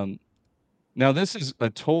 Now this is a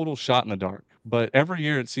total shot in the dark, but every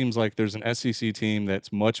year it seems like there's an SEC team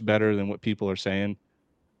that's much better than what people are saying,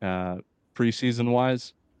 preseason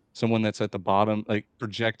wise. Someone that's at the bottom, like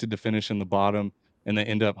projected to finish in the bottom, and they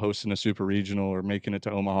end up hosting a super regional or making it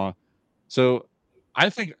to Omaha. So I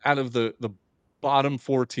think out of the bottom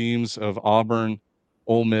 4 teams of Auburn,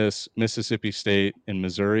 Ole Miss, Mississippi State, and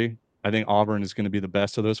Missouri, I think Auburn is going to be the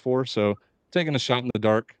best of those 4. So taking a shot in the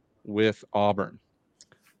dark with Auburn.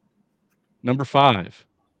 Number 5.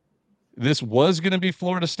 This was going to be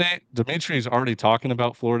Florida State. Dimitri is already talking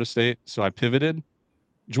about Florida State, so I pivoted.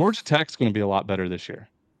 Georgia Tech's going to be a lot better this year.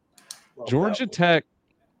 Georgia Tech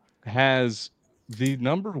has the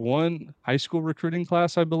number 1 high school recruiting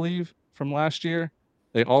class, I believe, from last year.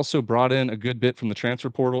 They also brought in a good bit from the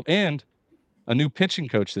transfer portal and a new pitching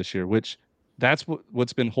coach this year, which that's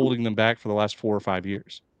what's been holding them back for the last 4 or 5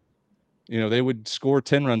 years. You know, they would score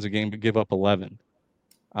 10 runs a game but give up 11.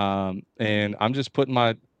 And I'm just putting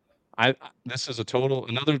this is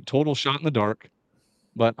another total shot in the dark,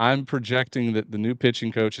 but I'm projecting that the new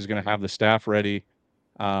pitching coach is going to have the staff ready.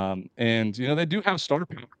 And you know, they do have star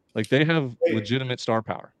power. Like they have legitimate star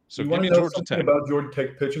power. So you give want me to know Georgia something Tech. about Georgia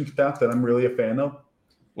Tech pitching staff that I'm really a fan of?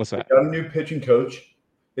 What's that? They got a new pitching coach.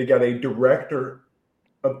 They got a director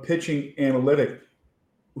of pitching analytics,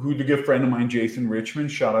 who's a good friend of mine, Jason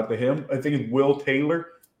Richmond. Shout out to him. I think it's Will Taylor.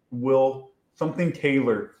 Will something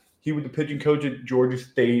Taylor. He was the pitching coach at Georgia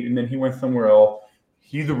State, and then he went somewhere else.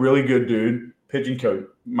 He's a really good dude, pitching coach.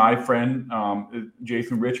 My friend,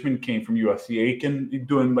 Jason Richmond, came from USC Aiken,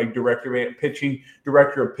 doing like director of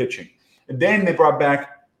pitching. And then they brought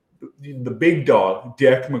back the big dog,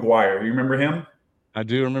 Deck McGuire. You remember him? I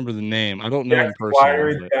do remember the name. I don't know Deck him personally.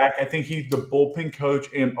 McGuire is back. I think he's the bullpen coach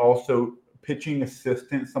and also pitching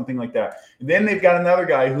assistant, something like that. And then they've got another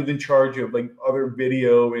guy who's in charge of like other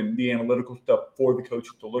video and the analytical stuff for the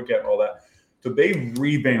coaches to look at and all that. So they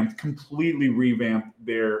completely revamped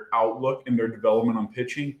their outlook and their development on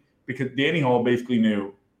pitching because Danny Hall basically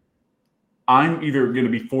knew I'm either going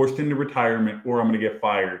to be forced into retirement or I'm going to get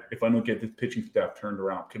fired if I don't get this pitching staff turned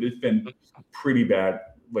around because it's been pretty bad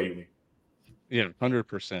lately. Yeah,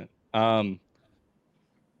 100%.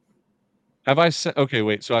 Have I said okay?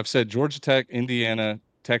 Wait. So I've said Georgia Tech, Indiana,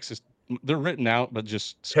 Texas. They're written out, but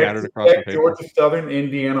just scattered Texas across Tech, the paper. Georgia Southern,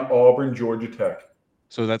 Indiana, Auburn, Georgia Tech.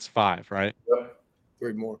 So that's 5, right? Yep.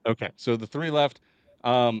 3 more. Okay. So the 3 left.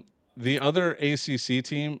 The other ACC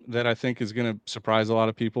team that I think is going to surprise a lot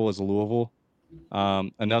of people is Louisville.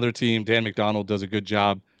 Another team, Dan McDonald does a good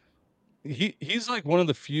job. He's like one of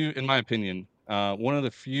the few, in my opinion, one of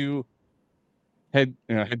the few head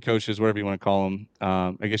coaches, whatever you want to call them.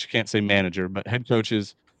 I guess you can't say manager, but head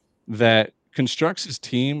coaches that constructs his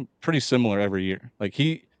team pretty similar every year. Like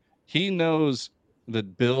he knows the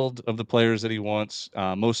build of the players that he wants.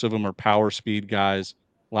 Most of them are power speed guys.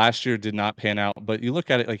 Last year did not pan out, but you look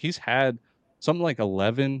at it like he's had something like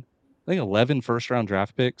 11, I think 11 first round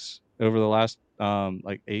draft picks over the last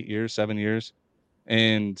like 8 years, 7 years.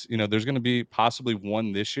 And you know, there's going to be possibly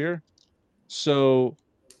one this year. So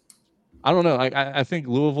I don't know. I think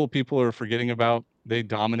Louisville people are forgetting about. They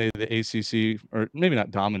dominated the ACC, or maybe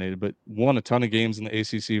not dominated, but won a ton of games in the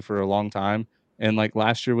ACC for a long time. And like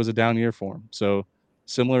last year was a down year for them. So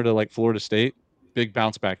similar to like Florida State, big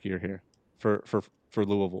bounce back year here for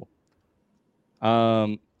Louisville.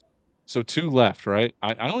 So 2 left, right?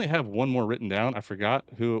 I only have 1 more written down. I forgot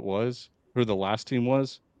who it was, who the last team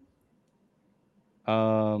was.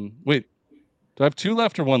 Wait, do I have 2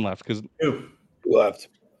 left or 1 left? Because 2 left.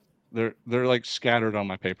 They're like scattered on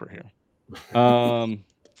my paper here. Kind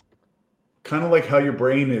of like how your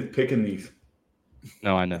brain is picking these.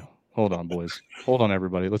 No, I know. Hold on, boys. Hold on,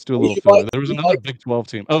 everybody. Let's do a little filler. There was another Big 12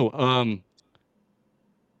 team. Oh,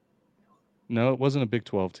 no, it wasn't a Big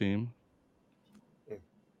 12 team.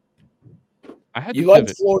 I had to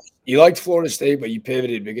pivot. You liked Florida State, but you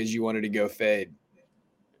pivoted because you wanted to go fade.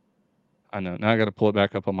 I know. Now I got to pull it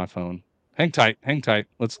back up on my phone. Hang tight.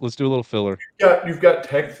 Let's do a little filler. You've got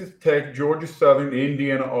Texas Tech, Georgia Southern,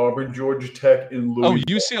 Indiana, Auburn, Georgia Tech, and Louisville.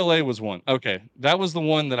 Oh, UCLA was one. Okay, that was the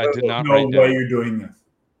one that I did not write down. No way you're doing this.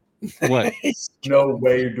 What? No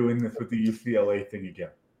way you're doing this with the UCLA thing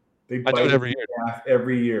again. They I do bite it us every in year. the ass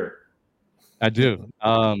every year. I do.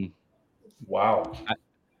 Wow.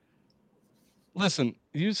 Listen,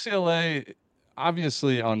 UCLA,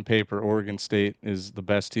 obviously on paper, Oregon State is the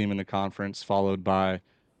best team in the conference, followed by,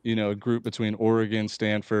 a group between Oregon,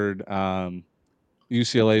 Stanford,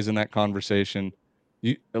 UCLA's in that conversation.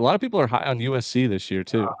 A lot of people are high on USC this year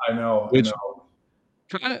too, I know. which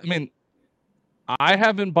I mean, I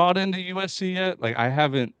haven't bought into USC yet. Like I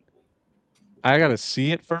got to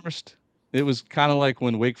see it first. It was kind of like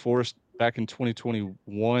when Wake Forest back in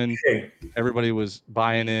 2021, Hey, everybody was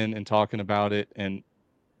buying in and talking about it, and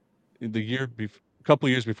a couple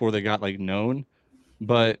years before they got like known.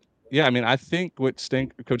 But yeah, I mean, I think what Coach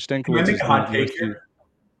can I Stankiewicz make is a doing hot at take USC, here?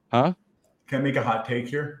 huh? Can I make a hot take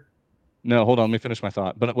here? No, hold on, let me finish my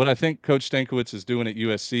thought. But what I think Coach Stankiewicz is doing at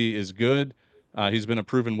USC is good. He's been a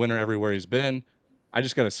proven winner everywhere he's been. I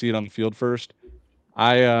just got to see it on the field first.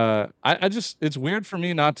 I just it's weird for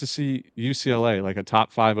me not to see UCLA like a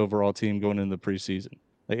top 5 overall team going into the preseason.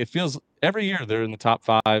 Like it feels every year they're in the top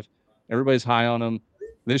 5. Everybody's high on them.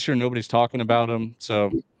 This year nobody's talking about them.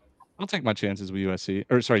 So I'll take my chances with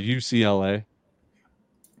UCLA.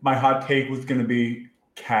 My hot take was going to be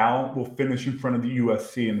Cal will finish in front of the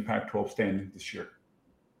USC in the Pac-12 standings this year.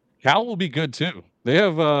 Cal will be good too. They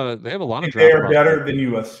have a lot of And they draft are better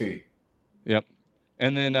prospects. than USC. Yep.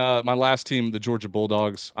 And then my last team, the Georgia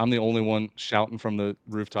Bulldogs. I'm the only one shouting from the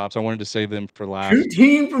rooftops. I wanted to save them for 2 last.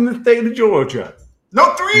 teams from the state of Georgia.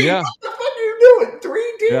 No, 3. Yeah, What the fuck are you doing?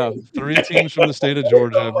 3 yeah, teams. 3 teams from the state of Get the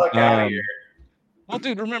Georgia. fuck out of here. Well,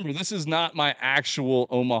 dude, remember this is not my actual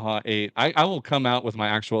Omaha 8. I will come out with my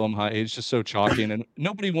actual Omaha 8. It's just so chalking, and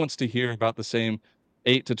nobody wants to hear about the same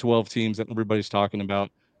 8 to 12 teams that everybody's talking about.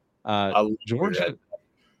 I love Georgia that.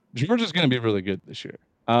 Georgia's gonna be really good this year.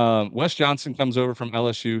 Wes Johnson comes over from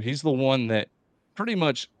LSU. He's the one that pretty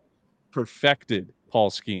much perfected Paul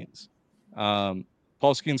Skeens. Um,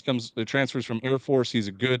 Paul Skeens transfers from Air Force. He's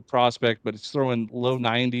a good prospect, but he's throwing low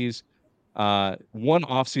 90s. One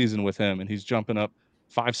offseason with him, and he's jumping up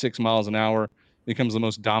 5, 6 miles an hour. Becomes the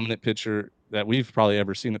most dominant pitcher that we've probably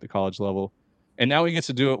ever seen at the college level. And now he gets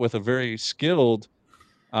to do it with a very skilled,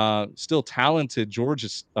 still talented Georgia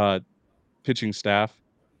pitching staff.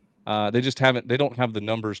 They don't have the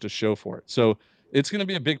numbers to show for it. So it's going to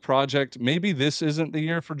be a big project. Maybe this isn't the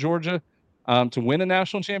year for Georgia to win a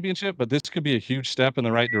national championship, but this could be a huge step in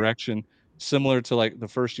the right direction, similar to like the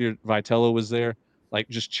first year Vitello was there. Like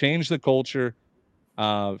just change the culture,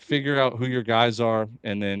 figure out who your guys are,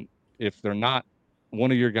 and then if they're not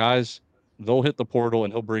one of your guys, they'll hit the portal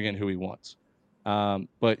and he'll bring in who he wants.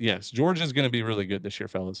 But yes, Georgia's going to be really good this year,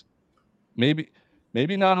 fellas. Maybe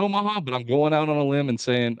maybe not Omaha, but I'm going out on a limb and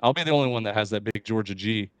saying I'll be the only one that has that big Georgia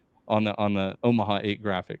G on the Omaha 8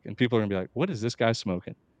 graphic, and people are gonna be like, "What is this guy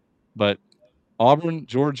smoking?" But Auburn,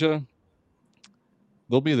 Georgia,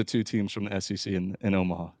 they'll be the 2 teams from the SEC in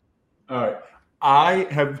Omaha. All right. I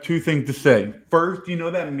have 2 things to say. First, you know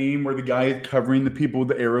that meme where the guy is covering the people with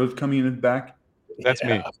the arrows coming in his back? That's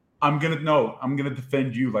me. I'm gonna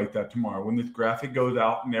defend you like that tomorrow. When this graphic goes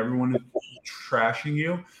out and everyone is trashing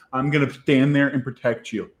you, I'm gonna stand there and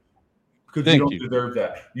protect you. Because you Thank don't you. deserve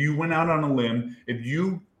that. You went out on a limb.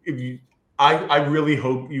 I really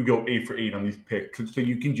hope you go 8 for 8 on these picks so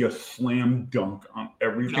you can just slam dunk on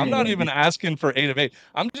everything. I'm not even asking for 8 of 8.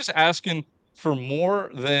 I'm just asking for more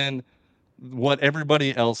than what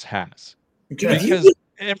everybody else has. Because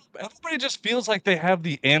everybody just feels like they have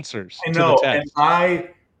the answers I to the know, and test.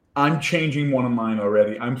 I'm changing one of mine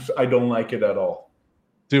already. I don't like it at all.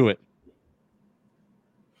 Do it.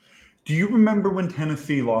 Do you remember when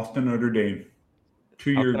Tennessee lost to Notre Dame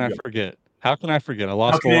 2 How years can I ago? forget? How can I forget? I How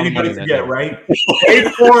lost a can lot of money anybody that forget, day. right?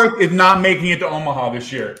 Wake Forest is not making it to Omaha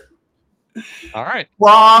this year. All right.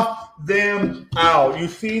 Cross them out. You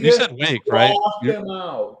see You this? said Wake, right? Cross them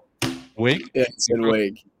out. Wake? Yeah, it's in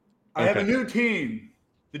Wake. I have a Okay. new team.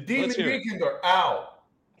 The Demon Let's hear it. Deacons are out.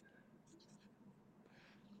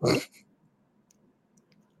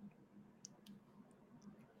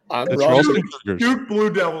 I'm The wrong. Charleston Cougars. Duke Blue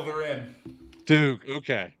Devils are in. Duke,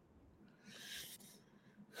 okay.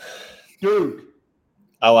 Duke.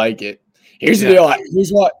 I like it. Here's the deal.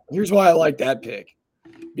 Here's why I like that pick.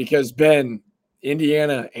 Because Ben,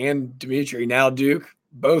 Indiana, and Dimitri, now Duke,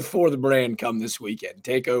 both for the brand come this weekend.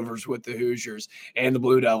 Takeovers with the Hoosiers and the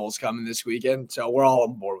Blue Devils coming this weekend. So we're all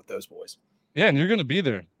on board with those boys. Yeah, and you're going to be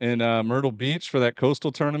there in Myrtle Beach for that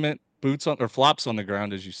coastal tournament. Flops on the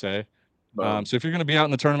ground, as you say. So if you're going to be out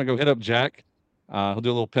in the tournament, go hit up Jack. He'll do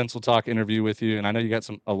a little pencil talk interview with you. And I know you got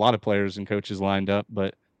a lot of players and coaches lined up,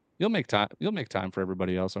 but you'll make time. You'll make time for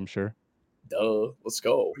everybody else, I'm sure. Duh. Let's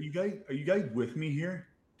go. Are you guys with me here?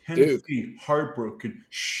 Tennessee heartbroken,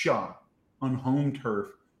 shot on home turf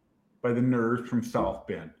by the nerds from South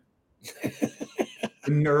Bend.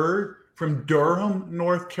 The nerd from Durham,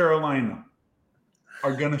 North Carolina,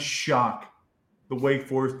 are gonna shock the Wake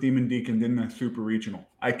Forest Demon Deacons in that Super Regional.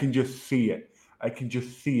 I can just see it. They're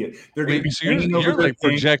going to Wait, be so hanging over you're their like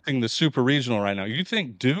tank. projecting the Super Regional right now. You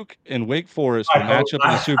think Duke and Wake Forest I will hope, match up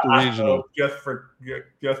in the Super I Regional? hope just for No,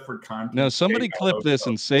 content sake, somebody I clip hope this so.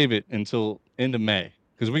 and save it until end of May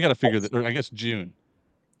because we got to figure that, or I guess June.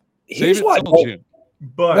 Save Here's it what till June.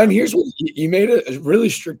 Ben, But here's what you made a really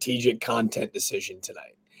strategic content decision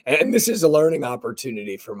tonight. And this is a learning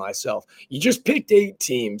opportunity for myself. You just picked 8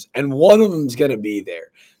 teams, and one of them's going to be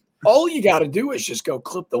there. All you got to do is just go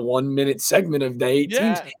clip the 1-minute segment of the 8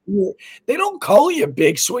 teams. Yeah. They don't call you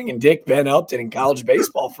Big Swinging Dick Ben Upton in college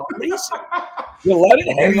baseball for a reason. You let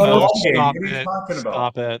it hang on a Ball wall. game. Stop What are you it. talking about?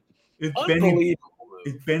 Stop it. It's Unbelievable move.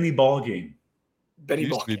 It's Benny Ball Game. Benny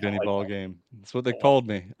Used Ball to be game. I Benny like Ball that. Game. That's what they called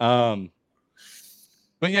me. But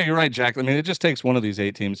yeah, you're right, Jack. I mean, it just takes one of these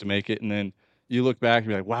 8 teams to make it, and then you look back and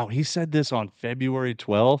be like, "Wow, he said this on February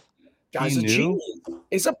 12th. He Guy's a knew." genius.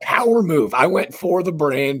 It's a power move. I went for the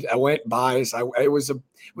brand. I went bias. It was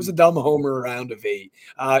a dumb homer round of 8.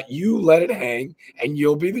 You let it hang, and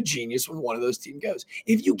you'll be the genius when one of those teams goes.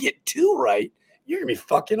 If you get 2 right, you're gonna be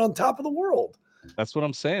fucking on top of the world. That's what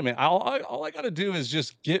I'm saying, man. All I got to do is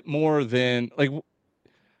just get more than like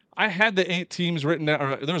I had the 8 teams written down.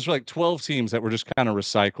 Or there was like 12 teams that were just kind of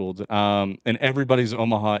recycled, and everybody's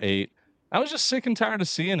Omaha 8. I was just sick and tired of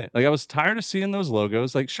seeing it. Like I was tired of seeing those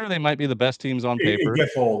logos. Like, sure, they might be the best teams on It paper.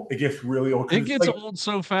 gets old. It gets really old. It gets old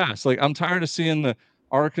so fast. Like I'm tired of seeing the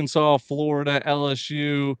Arkansas, Florida,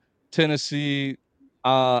 LSU, Tennessee.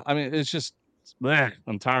 I mean, it's just, bleh,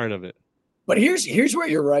 I'm tired of it. But here's where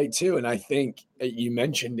you're right too, and I think you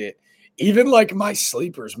mentioned it. Even like my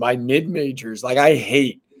sleepers, my mid majors, like I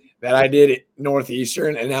hate that I did it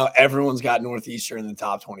Northeastern, and now everyone's got Northeastern in the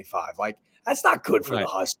top 25. Like that's not good for the Right.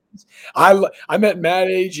 Huskies. I met Matt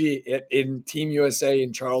Agee in Team USA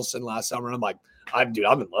in Charleston last summer, and I'm like, I'm in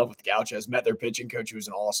love with the Gauchos. Met their pitching coach, who was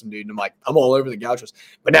an awesome dude, and I'm like, I'm all over the Gauchos.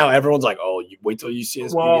 But now everyone's like, oh, you wait till you see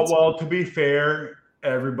us. Well, to be fair,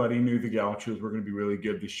 everybody knew the Gauchos were going to be really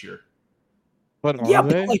good this year. But are Yeah,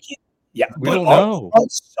 they? but like, yeah, We but don't know. all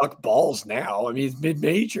suck balls now. I mean, it's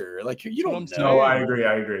mid-major. Like you That's what don't I'm know. No, I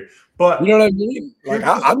agree. But You know what I mean? Like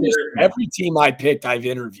here's the I'm just spirit, man. every team I picked, I've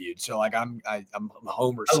interviewed. So like I'm a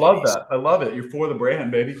homer. I love that. I love it. You're for the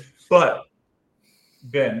brand, baby. But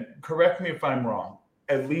Ben, correct me if I'm wrong.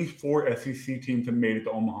 At least 4 SEC teams have made it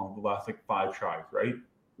to Omaha the last like 5 tries, right?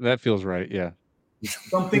 That feels right. Yeah.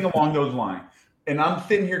 Something along those lines. And I'm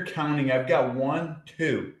sitting here counting. I've got 1,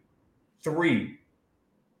 2, 3.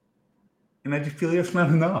 And I just feel like it's not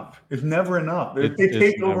enough. It's never enough. They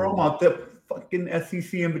take over Omaha, the fucking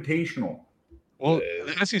SEC Invitational. Well,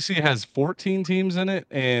 the SEC has 14 teams in it,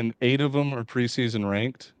 and 8 of them are preseason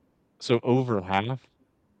ranked, so over half.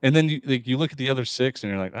 And then you look at the other 6,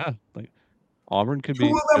 and you're like, like Auburn could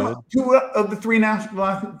be good. 2 of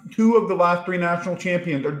the last 3 national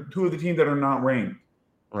champions are 2 of the teams that are not ranked.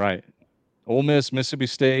 Right. Ole Miss, Mississippi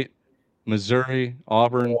State, Missouri,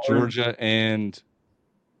 Auburn, Georgia, and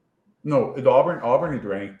no, is Auburn is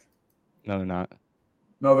ranked. No, they're not.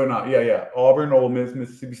 No, they're not. Yeah. Auburn, Ole Miss,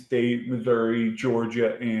 Mississippi State, Missouri,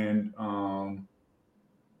 Georgia, and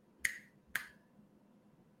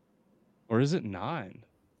or is it 9?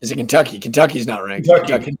 Is it Kentucky? Kentucky's not ranked.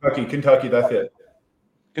 Kentucky. That's it.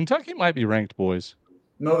 Kentucky might be ranked, boys.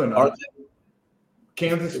 No, they're not.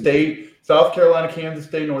 Kansas State, South Carolina, Kansas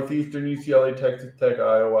State, Northeastern, UCLA, Texas Tech,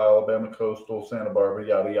 Iowa, Alabama, Coastal, Santa Barbara,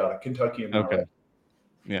 yada yada. Kentucky and okay.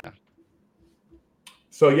 Yeah.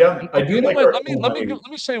 So yeah, I do like. Let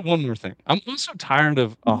me say one more thing. I'm also tired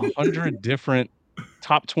of 100 different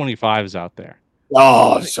top 25s out there.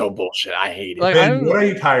 Oh, so bullshit. I hate it. Like, Ben, what are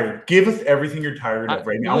you tired? Give us everything you're tired of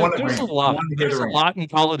right now. There's a lot in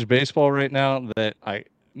college baseball right now that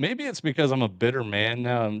maybe it's because I'm a bitter man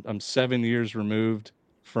now. I'm 7 years removed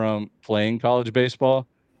from playing college baseball.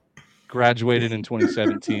 Graduated in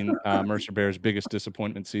 2017, Mercer Bears' biggest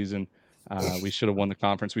disappointment season. We should have won the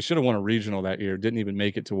conference. We should have won a regional that year. Didn't even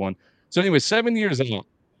make it to one. So anyway, 7 years out.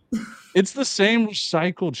 It's the same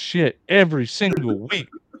recycled shit every single week.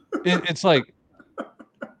 It's like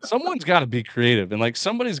someone's got to be creative, and like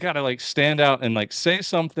somebody's got to like stand out and like say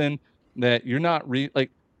something that you're not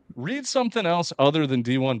read something else other than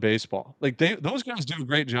D1 baseball. Like those guys do a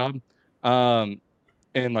great job.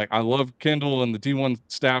 And like I love Kendall and the D1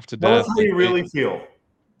 staff to death. That's how you really feel.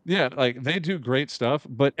 Yeah, like they do great stuff,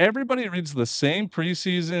 but everybody reads the same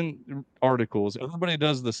preseason articles. Everybody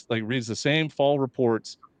does this, like reads the same fall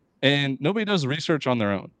reports. and nobody does research on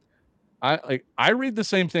their own. I read the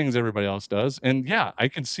same things everybody else does, and yeah, I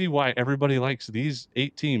can see why everybody likes these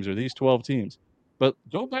 8 teams or these 12 teams. But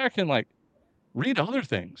go back and like read other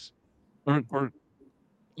things, or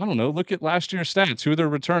I don't know, look at last year's stats, who they're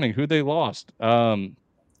returning, who they lost.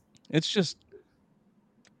 It's just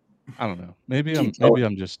I don't know. Maybe Keep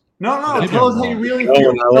I'm just No, maybe tell I'm us how wrong. you really going.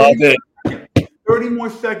 feel. I love it. 30 more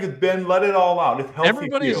seconds, Ben. Let it all out. It's healthy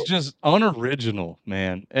Everybody's feel. just unoriginal,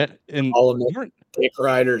 man. And All of them we're dick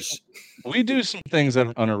riders. we do some things that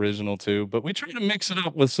are unoriginal too, but we try to mix it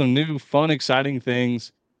up with some new, fun, exciting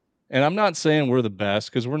things. And I'm not saying we're the best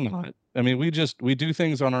because we're not. I mean, we do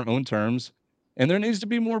things on our own terms, and there needs to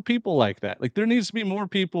be more people like that. Like there needs to be more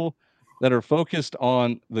people that are focused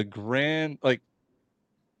on the grand. Like,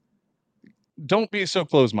 don't be so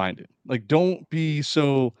close-minded. Like, don't be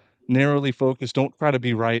so narrowly focused. Don't try to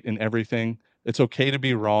be right in everything. It's okay to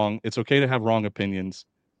be wrong. It's okay to have wrong opinions.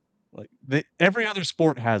 Like every other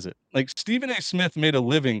sport has it. Like Stephen A. Smith made a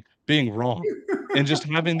living being wrong and just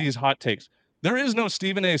having these hot takes. There is no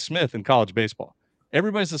Stephen A. Smith in college baseball.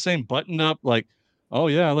 Everybody's the same buttoned up, like, oh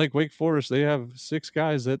yeah, I like Wake Forest. They have 6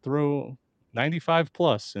 guys that throw 95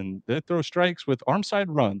 plus and they throw strikes with arm side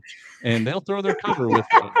run and they'll throw their cover with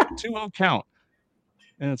a 2-0 count.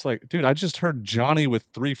 And it's like, dude, I just heard Johnny with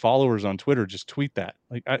 3 followers on Twitter just tweet that.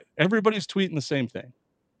 Like everybody's tweeting the same thing.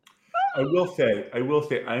 I will say,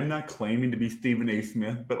 I'm not claiming to be Stephen A.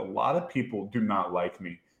 Smith, but a lot of people do not like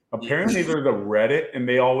me. Apparently, there's a Reddit, and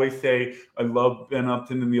they always say, I love Ben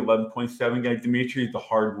Upton and the 11.7 guy. Dimitri is a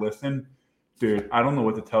hard listen. Dude, I don't know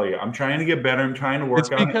what to tell you. I'm trying to get better. I'm trying to It's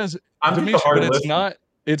work on it. because I'm just a Dimitri, but hard listen.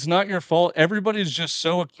 it's not your fault. Everybody's just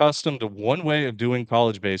so accustomed to one way of doing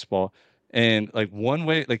college baseball and like one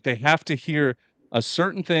way, like they have to hear a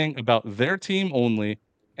certain thing about their team only.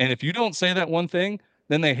 And if you don't say that one thing,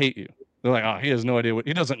 then they hate you. They're like, oh, he has no idea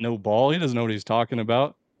he doesn't know ball. He doesn't know what he's talking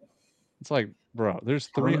about. It's like, bro, there's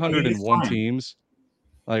I don't know. I mean, it's 301 fine. teams.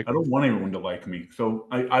 Like, I don't want everyone to like me. So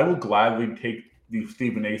I will gladly take the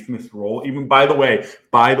Stephen A. Smith role. Even by the way,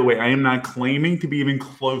 I am not claiming to be even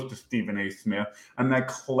close to Stephen A. Smith. I'm not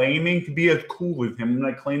claiming to be as cool as him. I'm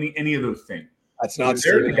not claiming any of those things. That's But not if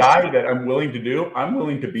there's a Stephen A. guy Smith. that I'm willing to do, I'm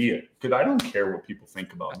willing to be it. Because I don't care what people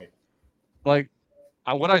think about me. like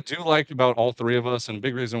what I do like about all 3 of us, and a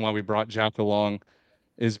big reason why we brought Jack along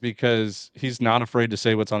is because he's not afraid to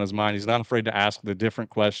say what's on his mind. He's not afraid to ask the different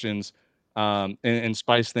questions, and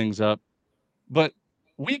spice things up. But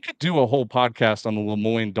we could do a whole podcast on the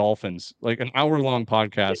Lemoyne Dolphins, like an hour-long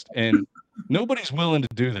podcast, and nobody's willing to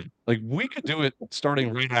do that. Like we could do it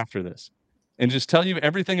starting right after this, and just tell you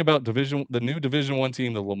everything about the new Division One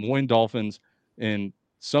team, the Lemoyne Dolphins, in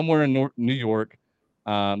somewhere in New York.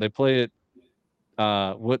 They play at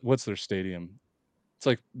what's their stadium? It's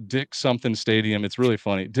like Dick something stadium. It's really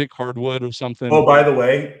funny. Dick Hardwood or something. Oh, by the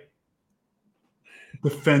way,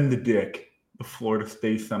 defend the dick, the Florida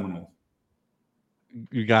State Seminoles.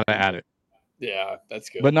 You got to add it, Yeah, that's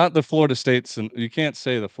good. but not the Florida States, and you can't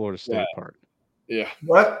say the Florida State part. Yeah.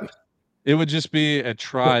 What? It would just be a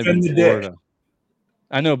tribe in Defend the Florida. dick.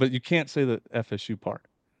 I know, but you can't say the FSU part.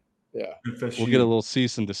 Yeah. FSU. We'll get a little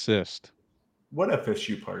cease and desist. What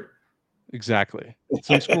FSU part? Exactly.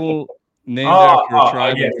 Some school named after a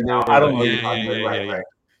tribe yeah, in no, Florida. I don't know. Yeah.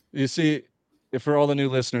 You see, if for all the new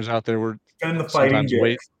listeners out there, we're Defend the fighting sometimes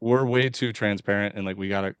dicks. we're way too transparent and like we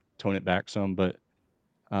gotta tone it back some. But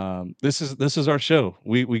this is our show.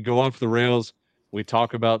 We go off the rails. We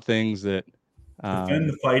talk about things that Defend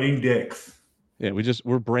the fighting dicks. yeah,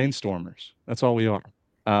 we're brainstormers. That's all we are.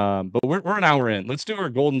 But we're an hour in. Let's do our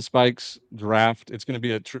Golden Spikes draft. It's going to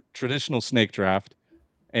be a traditional snake draft,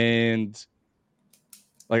 and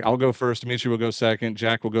like I'll go first. Dimitri will go second.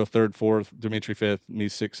 Jack will go third, fourth. Dimitri fifth. Me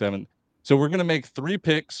sixth, seventh. So we're going to make 3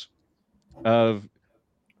 picks of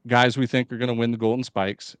guys we think are going to win the Golden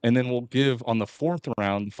Spikes, and then we'll give on the 4th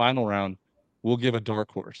round, the final round, we'll give a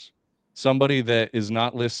dark horse, somebody that is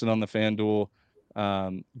not listed on the FanDuel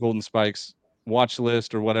Golden Spikes watch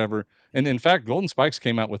list or whatever. And in fact, Golden Spikes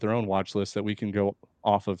came out with their own watch list that we can go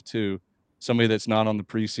off of too. Somebody that's not on the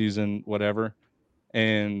preseason, whatever.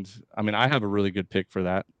 And I mean, I have a really good pick for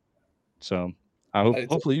that. So I hope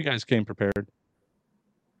hopefully you guys came prepared.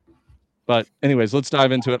 But anyways, let's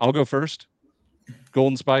dive into it. I'll go first.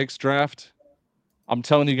 Golden Spikes draft. I'm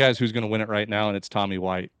telling you guys who's going to win it right now, and it's Tommy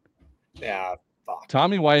White. Yeah, fuck.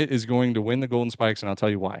 Tommy White is going to win the Golden Spikes, and I'll tell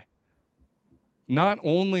you why. Not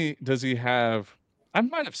only does he have, I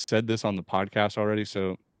might have said this on the podcast already,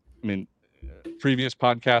 so I mean, previous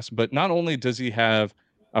podcasts, but not only does he have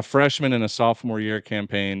a freshman and a sophomore year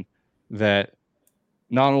campaign that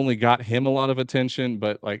not only got him a lot of attention,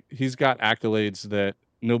 but like he's got accolades that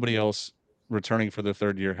nobody else returning for the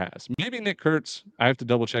third year has. Maybe Nick Kurtz. I have to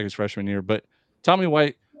double check his freshman year, but Tommy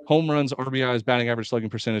White, home runs, RBIs, batting average, slugging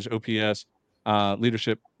percentage, OPS,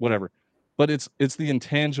 leadership, whatever. But it's the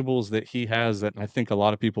intangibles that he has that I think a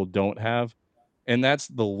lot of people don't have, and that's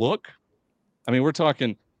the look. I mean, we're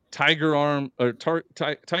talking tiger arm or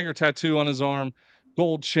tiger tattoo on his arm,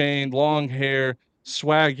 gold chain, long hair,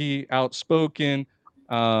 swaggy, outspoken.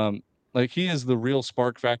 Um, like he is the real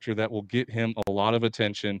spark factor that will get him a lot of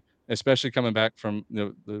attention, especially coming back from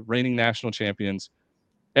the reigning national champions.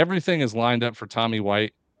 Everything is lined up for Tommy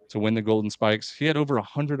White to win the Golden Spikes. He had over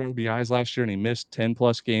 100 RBIs last year, and he missed 10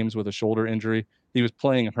 plus games with a shoulder injury. He was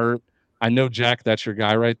playing hurt. I know, Jack, that's your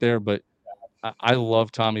guy right there, but I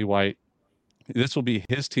love Tommy White. This will be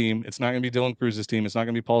his team. It's not going to be Dylan Cruz's team. It's not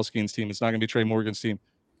going to be Paul Skeen's team. It's not going to be Trey Morgan's team.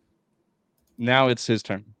 Now it's his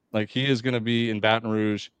turn. Like he is going to be in Baton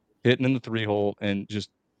Rouge, hitting in the 3-hole and just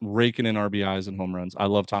raking in RBIs and home runs. I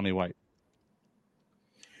love Tommy White.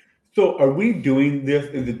 So are we doing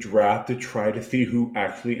this in the draft to try to see who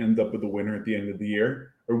actually ends up with the winner at the end of the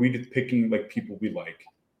year? Or are we just picking like people we like?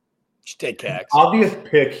 Just take Cax. Obvious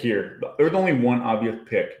pick here. There's only one obvious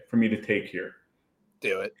pick for me to take here.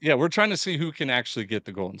 Do it. Yeah, we're trying to see who can actually get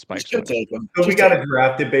the Golden Spikes. Just take them. So we got to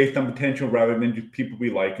draft it based on potential rather than just people we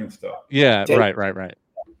like and stuff. Yeah, right.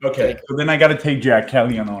 Okay, so then I got to take Jack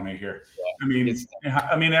Caglianone here.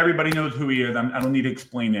 I mean, everybody knows who he is. I don't need to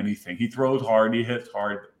explain anything. He throws hard, he hits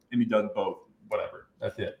hard, and he does both. Whatever.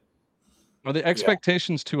 That's it. Are the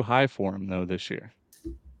expectations too high for him though this year?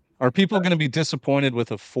 Are people going to be disappointed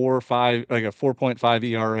with a 4.5, like a 4.5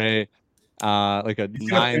 ERA, like a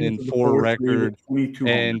 9-4 record,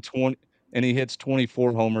 and he hits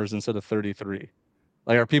 24 homers instead of 33?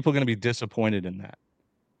 Like, are people going to be disappointed in that?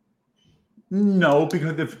 No,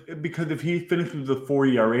 because if he finishes with a 4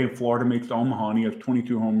 ERA and Florida makes Omaha and he has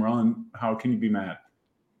 22 home runs, how can you be mad?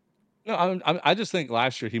 No, I just think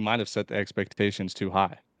last year he might have set the expectations too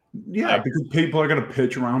high. Yeah, because people are going to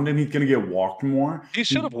pitch around him. He's going to get walked more. He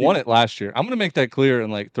should have won it last year. I'm going to make that clear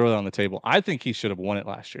and like throw that on the table. I think he should have won it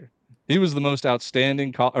last year. He was the most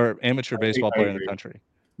outstanding amateur baseball player in the country.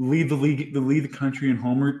 Lead the country in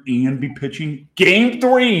homers and be pitching Game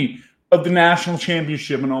 3 of the national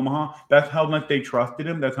championship in Omaha. That's how much they trusted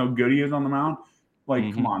him. That's how good he is on the mound.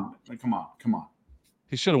 Like, come on.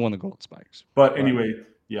 He should have won the Golden Spikes. But anyway,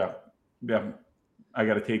 yeah, I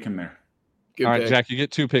got to take him there. Good All right, pick. Jack, you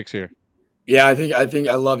get 2 picks here. Yeah, I think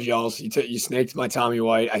I love y'all's. You snaked my Tommy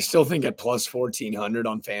White. I still think at plus 1,400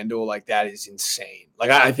 on FanDuel, like that is insane. Like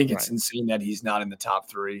I think it's insane that he's not in the top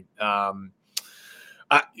 3.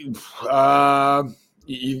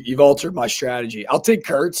 You've altered my strategy. I'll take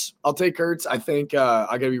Kurtz. I think I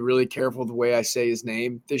got to be really careful with the way I say his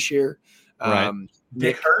name this year.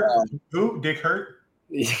 Dick Hurt? Who? Dick Hurt?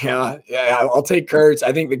 Yeah. I'll take Kurtz.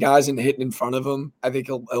 I think the guys hitting in front of him, I think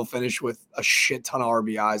he'll finish with a shit ton of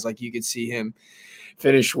RBIs. Like you could see him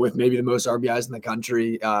finish with maybe the most RBIs in the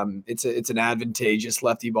country. It's an advantageous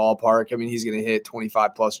lefty ballpark. I mean, he's going to hit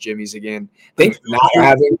 25 plus jimmies again.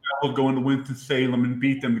 We'll go into Winston-Salem and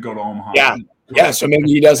beat them to go to Omaha. Yeah. So maybe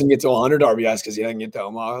he doesn't get to 100 RBIs because he doesn't get to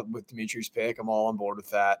Omaha with Dimitri's pick. I'm all on board with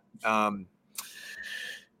that.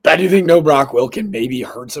 But I do think no Brock Wilken maybe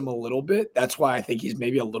hurts him a little bit. That's why I think he's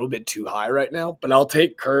maybe a little bit too high right now. But I'll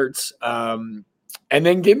take Kurtz. And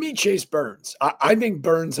then give me Chase Burns. I think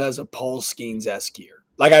Burns has a Paul Skeens-esque year.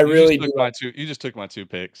 Like I really do. You just took my 2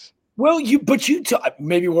 picks. Well,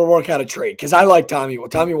 maybe we'll work out a trade because I like Tommy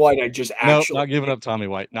White. I just actually not giving up Tommy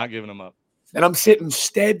White. Not giving him up. And I'm sitting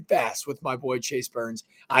steadfast with my boy Chase Burns.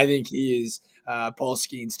 I think he is Paul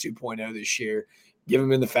Skeens 2.0 this year. Give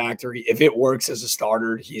him in the factory. If it works as a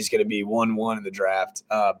starter, he's going to be 1-1 in the draft.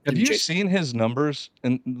 Have you seen his numbers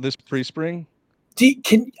in this pre-spring?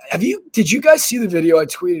 Did you guys see the video? I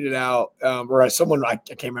tweeted it out, or someone I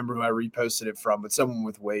can't remember who I reposted it from, but someone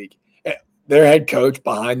with Wake, their head coach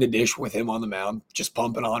behind the dish with him on the mound, just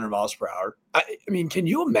pumping 100 miles per hour. I mean, can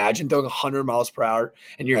you imagine throwing 100 miles per hour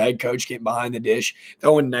and your head coach getting behind the dish,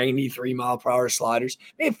 throwing 93 mile per hour sliders?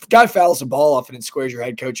 If a guy fouls the ball off and it squares your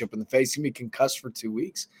head coach up in the face, he can be concussed for 2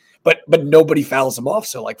 weeks. But nobody fouls him off,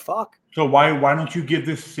 so like fuck. So why don't you give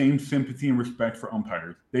this same sympathy and respect for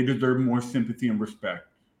umpires? They deserve more sympathy and respect.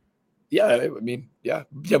 Yeah, I mean, yeah,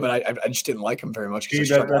 but I just didn't like him very much. That's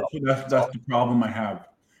the problem I have.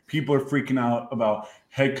 People are freaking out about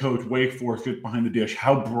head coach Wake Forest gets behind the dish.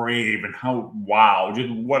 How brave and how wow!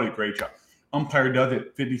 Just what a great job. Umpire does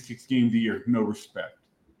it 56 games a year, no respect.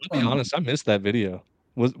 To be honest, I missed that video.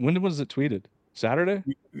 When was it tweeted? Saturday?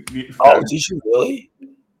 Oh, did you really?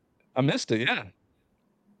 I missed it. Yeah.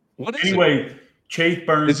 What is anyway, Chase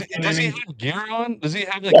Burns, 10 Does he innings. have gear on? Does he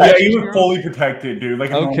have, like, Yeah, catcher's he was gear on? fully protected, dude. Like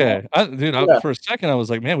a normal. Okay. For a second, I was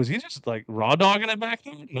like, "Man, was he just, like, raw dogging it back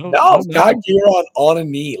there?" No, No. got gear on a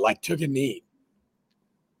knee, like took a knee.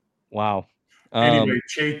 Wow. Anyway,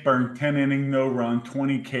 Chase Burns, 10 innings, no run,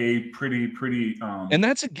 20K, pretty. And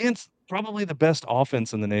that's against probably the best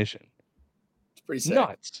offense in the nation. It's pretty sick.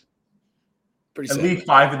 Nuts. Pretty at sick. least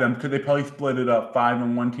 5 of them, because they probably split it up, 5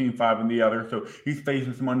 on one team, 5 on the other. So he's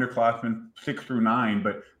facing some underclassmen 6 through 9,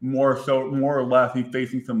 but more or less, he's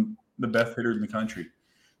facing the best hitters in the country.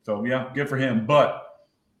 So yeah, good for him. But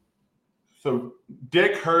so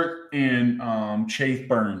Dick Hurt and Chase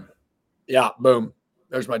Burn. Yeah, boom.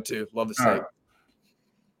 There's my 2. Love the All state. right.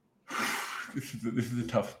 This is a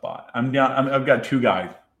tough spot. I've got 2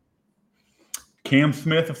 guys. Cam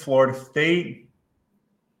Smith of Florida State.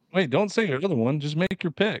 Wait, don't say your other one. Just make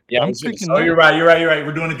your pick. Yeah, I'm picking. Oh, you're right.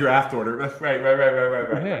 We're doing a draft order. That's right.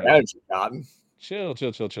 Yeah. That's Cotton. Chill.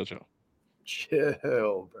 Chill,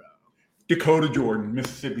 bro. Dakota Jordan,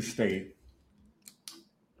 Mississippi State.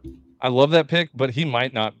 I love that pick, but he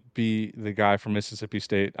might not be the guy from Mississippi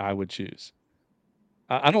State I would choose.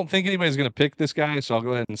 I don't think anybody's going to pick this guy, so I'll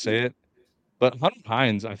go ahead and say it. But Hunter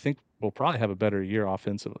Hines, I think, will probably have a better year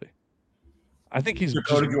offensively. I think he's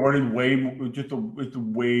Dakota Jordan, it's a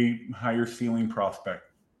way higher ceiling prospect.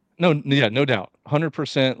 no doubt,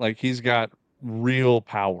 100%. Like he's got real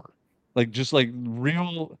power, like just like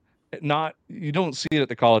real. Not you don't see it at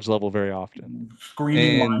the college level very often.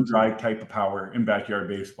 Screaming line drive type of power in backyard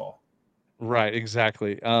baseball. Right,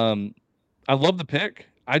 exactly. I love the pick.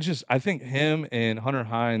 I think him and Hunter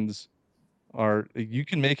Hines you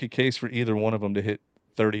can make a case for either one of them to hit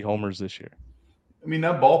 30 homers this year. I mean,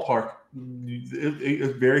 that ballpark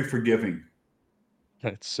is very forgiving.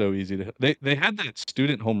 It's so easy to. They had that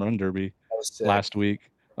student home run derby last week.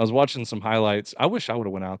 I was watching some highlights. I wish I would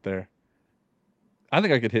have went out there. I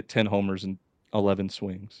think I could hit 10 homers in 11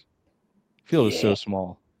 swings. Field is so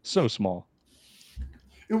small, so small.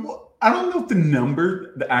 I don't know if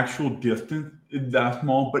the actual distance is that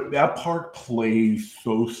small, but that park plays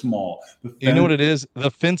so small. You know what it is? The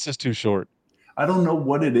fence is too short. I don't know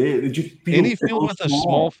what it is. It just feels any field so with a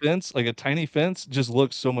small fence, like a tiny fence, just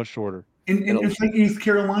looks so much shorter. And it's like East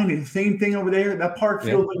Carolina, same thing over there. That park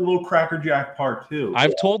feels like a little Cracker Jack park too.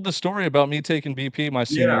 I've told the story about me taking BP my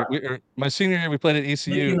senior year. We played at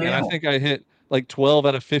ECU, and I think I hit like 12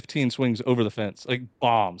 out of 15 swings over the fence, like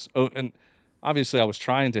bombs. Oh, and obviously I was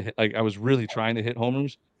trying to hit, like I was really trying to hit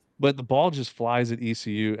homers, but the ball just flies at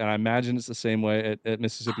ECU, and I imagine it's the same way at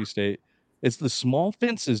Mississippi State. It's the small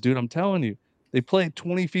fences, dude. I'm telling you, they play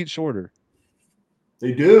 20 feet shorter.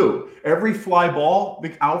 They do. Every fly ball,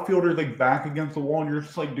 the outfielder's like back against the wall, and you're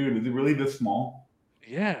just like, dude, is it really this small?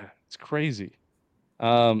 Yeah, it's crazy.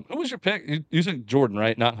 Who was your pick? You said Jordan,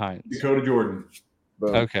 right? Not Hines. Dakota Jordan.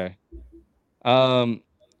 Okay.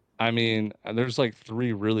 I mean, there's like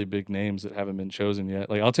 3 really big names that haven't been chosen yet.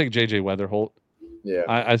 Like, I'll take JJ Weatherholt. Yeah.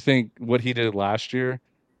 I think what he did last year.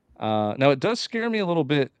 Now it does scare me a little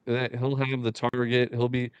bit that he'll have the target.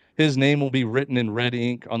 His name will be written in red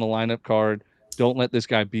ink on the lineup card. Don't let this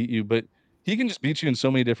guy beat you, but he can just beat you in so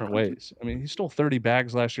many different ways. I mean, he stole 30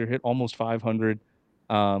 bags last year, hit almost 500.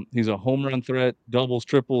 He's a home run threat, doubles,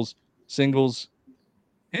 triples, singles.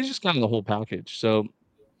 He's just kind of the whole package. So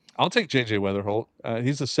I'll take JJ Weatherholt.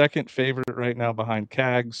 He's the second favorite right now behind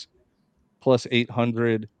Cags, plus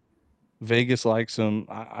 800. Vegas likes him.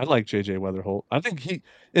 I like JJ Weatherholt. I think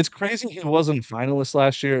it's crazy he wasn't a finalist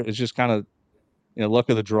last year. It's just kind of, luck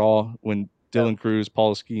of the draw when Dylan Cruz,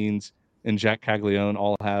 Paul Skeens, and Jack Caglione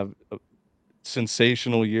all have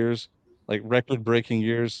sensational years, like record-breaking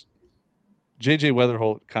years. JJ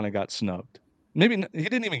Weatherholt kind of got snubbed. Maybe he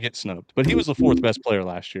didn't even get snubbed, but he was the 4th best player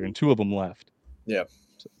last year, and 2 of them left. Yeah.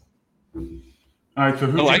 All right,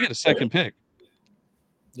 so I get a second pick.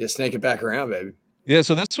 Yeah, snake it back around, baby. Yeah,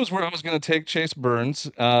 so this was where I was going to take Chase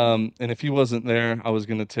Burns, and if he wasn't there, I was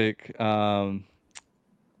going to take who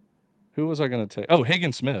was I going to take? Oh,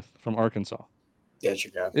 Hagen Smith from Arkansas. Yeah,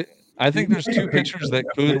 you got. I think there's 2 pitchers that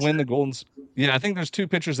could win the Golden. Yeah, I think there's 2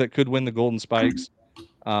 pitchers that could win the Golden Spikes,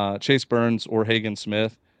 Chase Burns or Hagen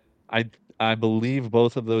Smith. I believe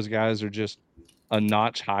both of those guys are just a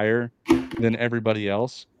notch higher than everybody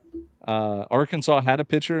else. Arkansas had a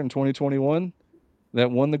pitcher in 2021 that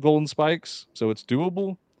won the Golden Spikes, so it's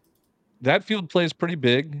doable. That field plays pretty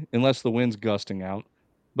big unless the wind's gusting out,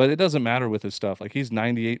 but it doesn't matter with his stuff. Like he's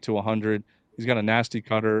 98 to 100. He's got a nasty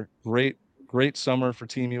cutter. Great summer for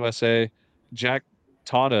Team USA. Jack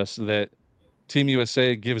taught us that Team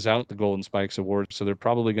USA gives out the Golden Spikes Award, so they're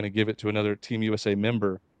probably going to give it to another Team USA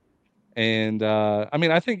member. And I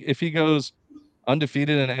mean, I think if he goes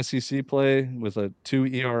undefeated in SEC play with a 2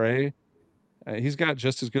 ERA. He's got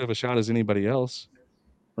just as good of a shot as anybody else,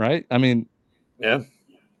 right? I mean, Yeah.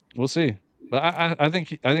 we'll see. But I think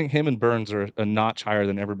him and Burns are a notch higher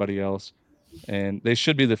than everybody else, and they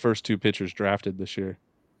should be the first 2 pitchers drafted this year.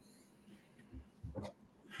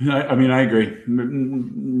 I mean, I agree.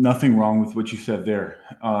 Nothing wrong with what you said there.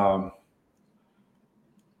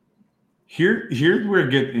 Here's where it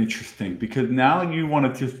gets interesting, because now you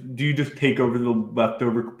want to do you just take over the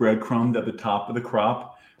leftover breadcrumbs at the top of the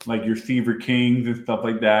crop, like your Seaver Kings and stuff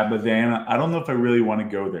like that. But then I don't know if I really want to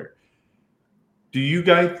go there. Do you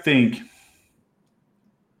guys think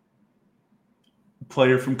a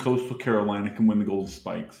player from Coastal Carolina can win the Golden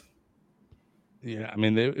Spikes? Yeah, I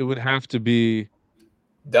mean, it would have to be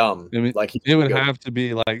Dumb. I mean, Like it would have to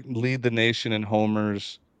be like lead the nation in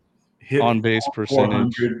homers, Hit on base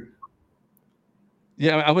percentage. 400.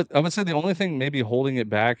 Yeah, I would say the only thing maybe holding it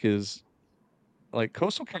back is like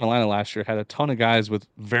Coastal Carolina last year had a ton of guys with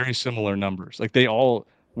very similar numbers. Like they all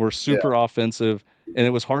were super offensive, and it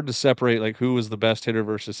was hard to separate like who was the best hitter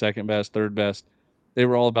versus second best, third best. They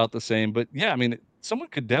were all about the same. But yeah, I mean, someone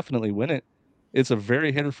could definitely win it. It's a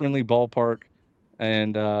very hitter friendly ballpark,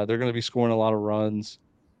 and they're going to be scoring a lot of runs.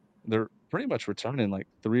 They're pretty much returning like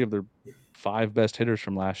 3 of their 5 best hitters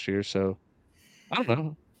from last year. So I don't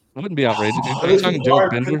know. It wouldn't be outrageous. Are you This is talking Joe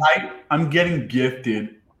hard because Bender? I'm getting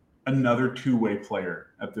gifted another two-way player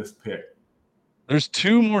at this pick. There's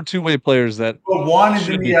 2 more two-way players that But one is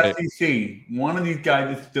in should be the picked. SEC. One of these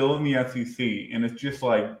guys is still in the SEC, and it's just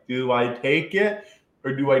like, do I take it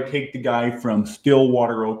or do I take the guy from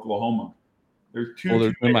Stillwater, Oklahoma? There's two.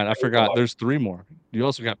 Well, never mind. I forgot. There's 3 more. You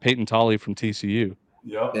also got Peyton Tolley from TCU.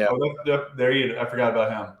 Yep. Yeah. Oh, there you. I forgot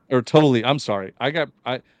about him. Or totally. I'm sorry. I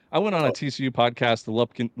went on a TCU podcast, the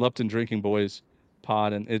Lupton Drinking Boys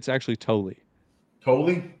pod, and it's actually Tolley.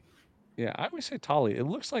 Tolley? Yeah, I always say Tolley. It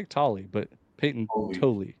looks like Tolley, but Peyton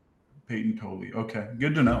Tolley. Peyton Tolley. Okay,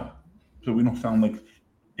 good to know. So we don't sound like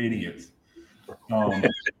idiots. I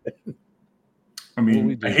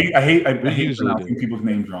mean, Well, I hate usually pronouncing people's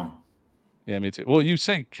names wrong. Yeah, me too. Well, you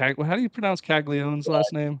say how do you pronounce Caglione's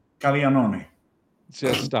last name? Caglianone.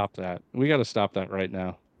 Yeah, stop that. We got to stop that right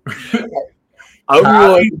now.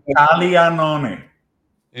 Caglianone.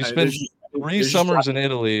 You spent 3 summers in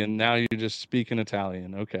Italy, and now you're just speaking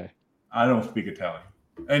Italian. Okay. I don't speak Italian.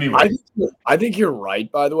 Anyway. I think you're right,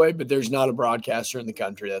 by the way, but there's not a broadcaster in the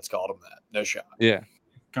country that's called him that. No shot. Yeah.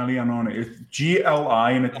 Caglianone. It's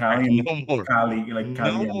GLI in Italian. No more.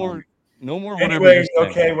 Caglianone. No more. Anyway,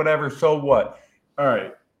 okay, whatever. So what? All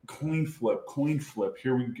right. Coin flip.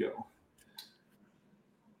 Here we go.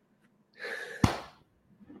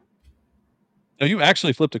 Oh, you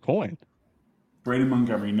actually flipped a coin. Brady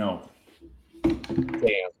Montgomery, no.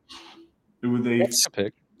 Damn. It was That's a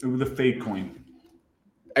pick. It was a fake coin.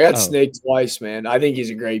 I got snaked twice, man. I think he's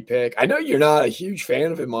a great pick. I know you're not a huge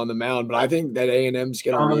fan of him on the mound, but I think that A&M's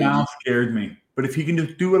going to. On the mound scared me, but if he can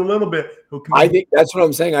just do it a little bit, I think that's what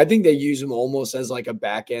I'm saying. I think they use him almost as like a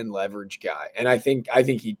back end leverage guy, and I think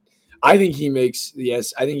he makes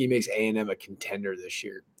A&M a contender this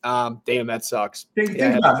year. Damn, that sucks. Think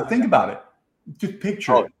about it. Just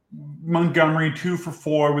picture it. Montgomery 2 for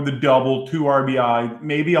 4 with a double, 2 RBI,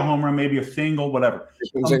 maybe a home run, maybe a single, whatever.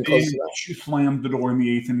 She slammed the door in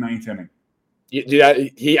the 8th and 9th inning. Dude,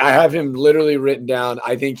 I have him literally written down.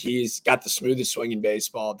 I think he's got the smoothest swing in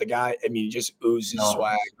baseball. The guy, I mean, he just oozes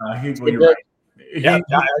swag. You're right.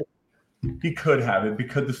 He could have it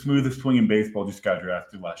because the smoothest swing in baseball just got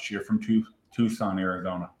drafted last year from Tucson,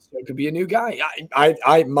 Arizona. So it could be a new guy. My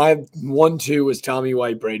 1-2 was Tommy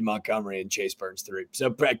White, Braden Montgomery, and Chase Burns 3.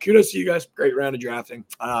 So kudos to you guys. Great round of drafting.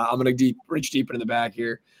 I'm going to reach deep into the back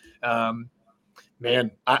here.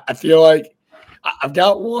 Man, I feel like I've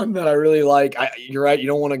got one that I really like. You're right. You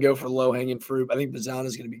don't want to go for low-hanging fruit. I think Bazzana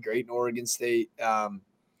is going to be great in Oregon State.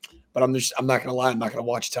 But I'm not going to lie. I'm not going to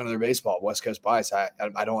watch a ton of their baseball. West Coast bias. I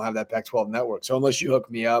don't have that Pac-12 network. So unless you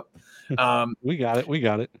hook me up. We got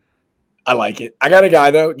it. I like it. I got a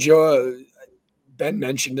guy, though. Ben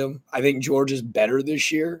mentioned him. I think George is better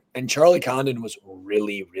this year. And Charlie Condon was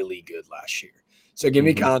really, really good last year. So give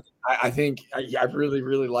me Condon. I think I really,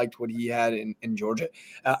 really liked what he had in Georgia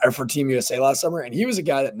or for Team USA last summer. And he was a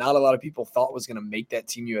guy that not a lot of people thought was going to make that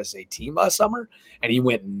Team USA team last summer. And he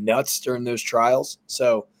went nuts during those trials.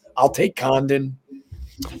 So I'll take Condon.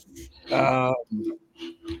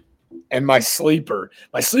 And my sleeper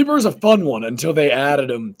is a fun one until they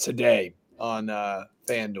added him today on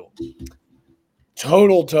FanDuel.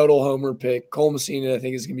 Total homer pick. Cole Messina, I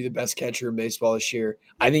think, is going to be the best catcher in baseball this year.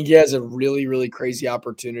 I think he has a really, really crazy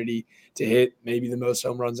opportunity to hit maybe the most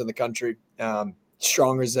home runs in the country.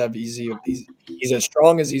 strong as ever. He's as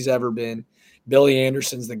strong as he's ever been. Billy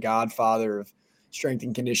Anderson's the godfather of strength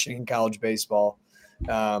and conditioning in college baseball.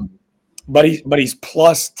 But he's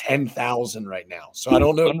plus 10,000 right now. So I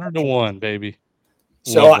don't know. 100-1, baby.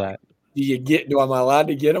 So Love that. am I allowed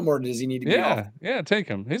to get him, or does he need to be off? Yeah, take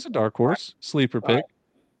him. He's a dark horse, sleeper pick. Right.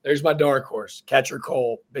 There's my dark horse, catcher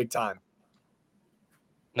Cole, big time.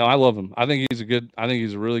 No, I love him. I think he's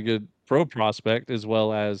a really good pro prospect as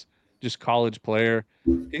well as just college player. I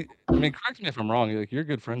mean, correct me if I'm wrong. Like, you're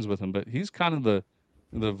good friends with him, but he's kind of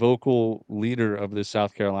the vocal leader of this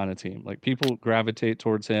South Carolina team. Like, people gravitate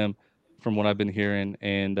towards him from what I've been hearing.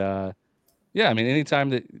 And yeah, I mean, anytime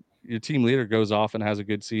that your team leader goes off and has a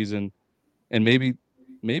good season and maybe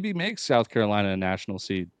makes South Carolina a national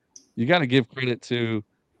seed, you got to give credit to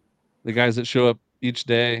the guys that show up each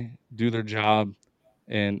day, do their job,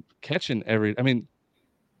 and catching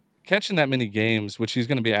that many games, which he's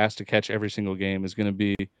gonna be asked to catch every single game, is gonna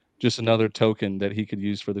be just another token that he could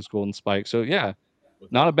use for this Golden Spike. So, yeah,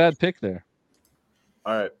 not a bad pick there.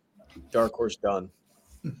 All right. Dark horse done.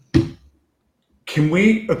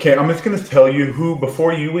 Okay, I'm just going to tell you who,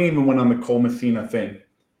 before you even went on the Cole Messina thing,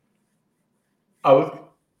 I'm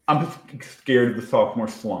just scared of the sophomore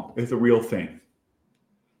slump. It's a real thing.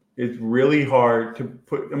 It's really hard to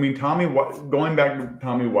put. I mean, Tommy White, going back to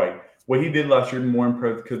Tommy White, what he did last year more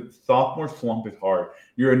impressive because sophomore slump is hard.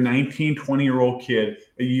 You're a 19, 20-year-old kid,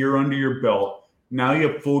 a year under your belt. Now you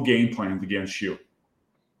have full game plans against you.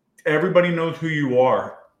 Everybody knows who you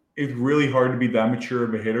are. It's really hard to be that mature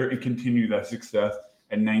of a hitter and continue that success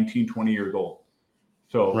at 19, 20 years old.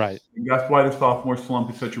 So Right. that's why the sophomore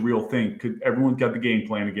slump is such a real thing because everyone's got the game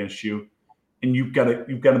plan against you. And you've got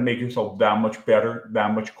to make yourself that much better,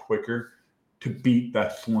 that much quicker to beat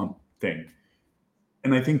that slump thing.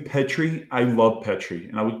 And I think I love Petrie,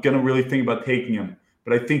 and I was gonna really think about taking him,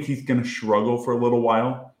 but I think he's gonna struggle for a little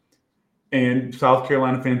while. And South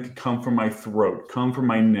Carolina fans can come from my throat, come from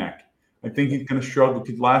my neck. I think he's gonna struggle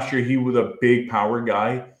because last year he was a big power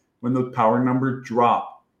guy. When those power numbers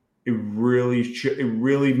drop, it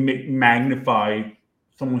really magnified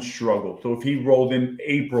someone's struggle. So if he rolled in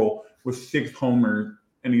April with 6 homers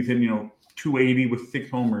and he's in 280 with 6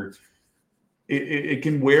 homers, it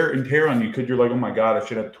can wear and tear on you because you're like, oh my god, I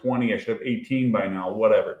should have 20, I should have 18 by now,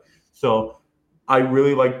 whatever. So I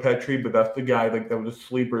really like Petrie, but that's the guy that was a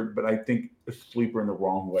sleeper, but I think a sleeper in the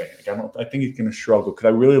wrong way. I think he's going to struggle because I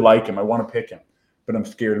really like him. I want to pick him, but I'm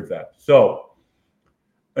scared of that. So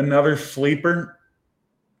another sleeper.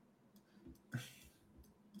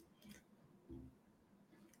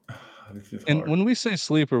 And when we say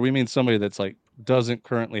sleeper, we mean somebody that's like doesn't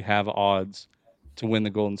currently have odds to win the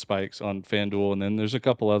Golden Spikes on FanDuel, and then there's a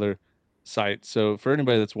couple other sites. So for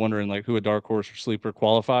anybody that's wondering like who a dark horse or sleeper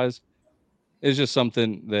qualifies, it's just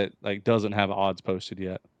something that like doesn't have odds posted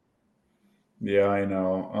yet. Yeah, I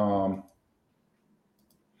know.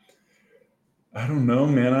 I don't know,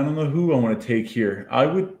 man. I don't know who I want to take here. I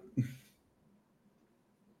would.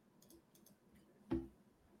 Do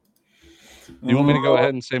you want me to go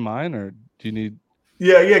ahead and say mine, or do you need?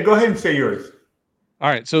 Yeah. Go ahead and say yours. All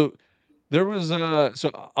right. So there was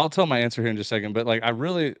so I'll tell my answer here in just a second, but like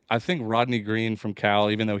I think Rodney Green from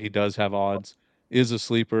Cal, even though he does have odds, is a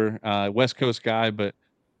sleeper. West Coast guy, but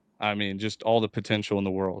I mean, just all the potential in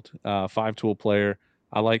the world. 5-tool player.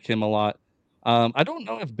 I like him a lot. I don't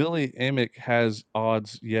know if Billy Amick has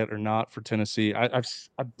odds yet or not for Tennessee. I'm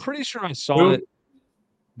pretty sure I saw Who? it.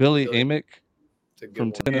 Billy Amick It's a good from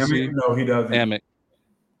one. Tennessee. No, he doesn't. Amick.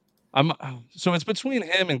 So it's between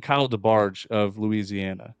him and Kyle DeBarge of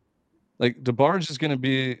Louisiana. Like DeBarge is going to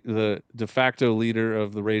be the de facto leader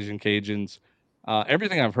of the Raging Cajuns.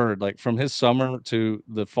 Everything I've heard, like from his summer to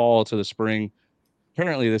the fall to the spring,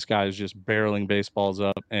 apparently this guy is just barreling baseballs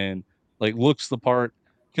up and like looks the part.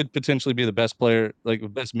 Could potentially be the best player, like the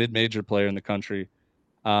best mid-major player in the country.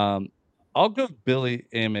 Um, I'll go Billy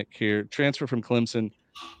Amick here. Transfer from Clemson,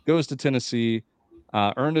 goes to Tennessee,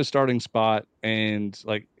 earned a starting spot, and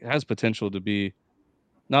like has potential to be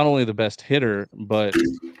not only the best hitter, but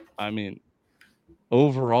I mean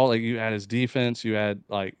overall, like you add his defense, you add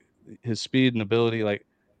like his speed and ability, like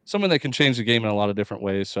someone that can change the game in a lot of different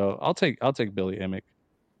ways. So I'll take Billy Amick,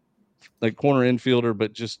 like corner infielder,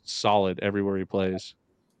 but just solid everywhere he plays.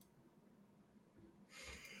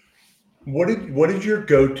 What is your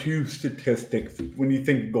go-to statistic when you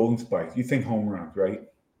think Golden Spikes? You think home runs, right?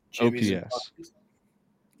 Jimmy's and OPS. Bucky's.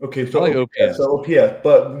 Okay, I so like OPS, OPS. so OPS.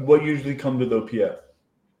 But what usually comes with OPS?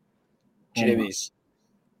 Jimmy's.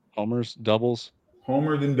 Homers, doubles.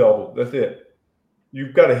 Homers and doubles. That's it.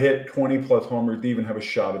 You've got to hit 20 plus homers to even have a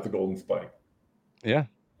shot at the Golden Spike. Yeah.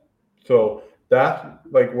 So That's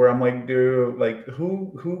like where I'm like, dude, like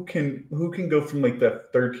who can go from like the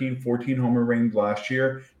 13, 14 homer range last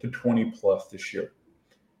year to 20 plus this year?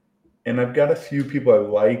 And I've got a few people I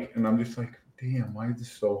like, and I'm just like, damn, why is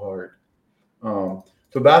this so hard?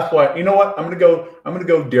 So that's why, you know what? I'm gonna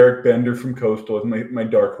go Derek Bender from Coastal as my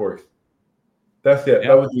dark horse. That's it. Yeah.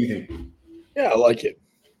 That was easy. Yeah, I like it.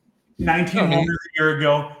 19 homers a year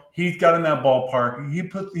ago. He's got in that ballpark.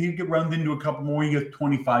 He runs into a couple more. He gets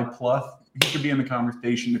 25 plus. He could be in the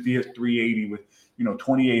conversation if he hits 380 with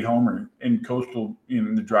 28 homers in Coastal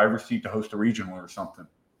in the driver's seat to host a regional or something.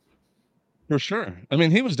 For sure. I mean,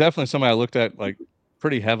 he was definitely somebody I looked at like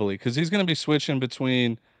pretty heavily because he's going to be switching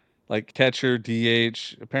between like catcher,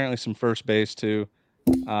 DH, apparently some first base too.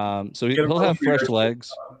 So he'll have fresh legs.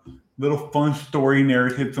 Little fun story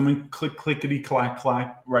narrative. Someone clickety clack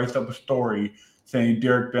clack writes up a story saying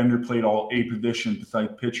Derek Bender played all 8 positions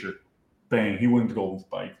besides pitcher. Bang, he wins the Golden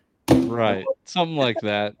Spike. Right, something like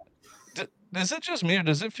that. Is it just me, or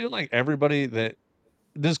does it feel like everybody that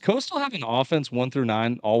does Coastal have an offense 1 through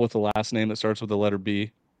 9 all with the last name that starts with the letter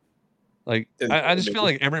B? Like I just feel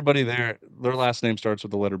like everybody there, their last name starts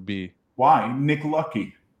with the letter B. Why? Nick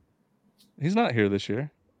Lucky. He's not here this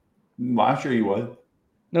year. Last year he was.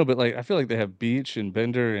 No, but like I feel like they have Beach and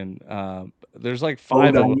Bender and there's like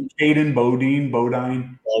 5 of them. Caden Bodine,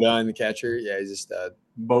 Bodine, the catcher. Yeah, he's a stud.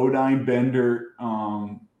 Bodine, Bender,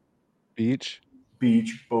 Beach,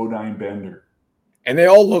 Bodine, Bender. And they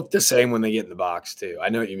all look the same when they get in the box too. I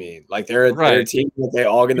know what you mean. Like they're a team that they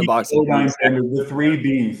all get in the box. Bodine, Bender, the 3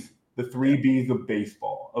 Bs. The 3 Bs of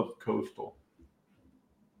baseball, of Coastal.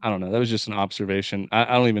 I don't know. That was just an observation. I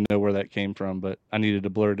don't even know where that came from, but I needed to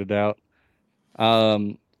blurt it out.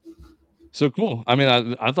 So cool. I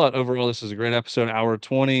mean, I thought overall this is a great episode, hour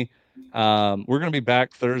 20. We're going to be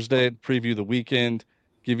back Thursday to preview the weekend,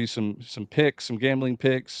 give you some picks, some gambling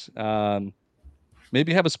picks.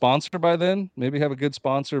 Maybe have a sponsor by then. Maybe have a good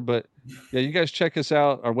sponsor. But yeah, you guys check us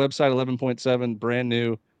out. Our website, 11.7, brand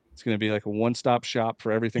new. It's going to be like a one-stop shop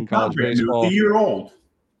for everything college baseball. It's a year old.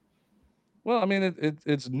 Well, I mean,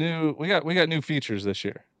 it's new. We got new features this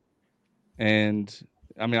year, and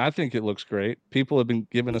I mean, I think it looks great. People have been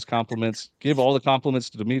giving us compliments. Give all the compliments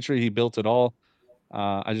to Dimitri. He built it all.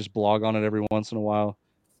 I just blog on it every once in a while.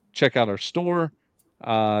 Check out our store.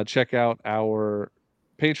 Check out our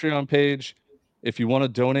Patreon page. If you want to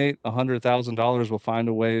donate $100,000, we'll find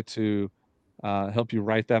a way to help you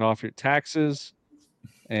write that off your taxes,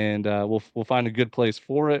 and we'll find a good place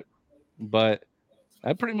for it. But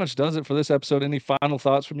that pretty much does it for this episode. Any final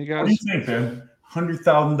thoughts from you guys? What do you think, Ben?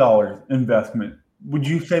 $100,000 investment. Would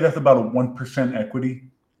you say that's about a 1% equity?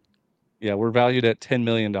 Yeah, we're valued at $10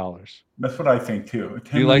 million. That's what I think too.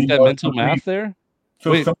 Do you like that mental math there?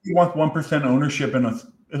 So if somebody wants 1% ownership in us,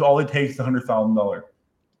 all it takes is $100,000.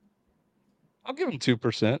 I'll give them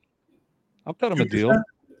 2%. I'll cut them 2%? A deal.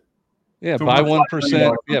 Yeah, so buy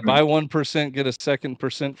 1%. Yeah, buy 1%, get a second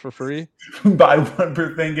percent for free. Buy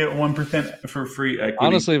 1%, get 1% for free equity.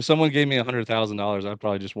 Honestly, if someone gave me $100,000, I'd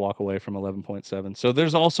probably just walk away from 11.7. So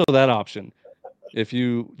there's also that option. If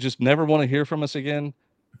you just never want to hear from us again,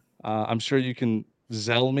 I'm sure you can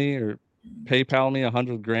Zelle me or PayPal me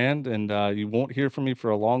 $100,000, and you won't hear from me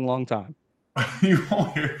for a long, long time. You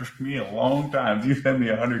won't hear from me a long time. You send me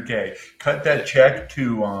 $100K. Cut that check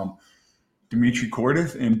to Dimitri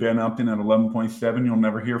Cordes and Ben Upton at 11.7. You'll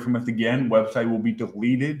never hear from us again. Website will be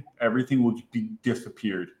deleted. Everything will be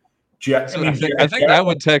disappeared. I think that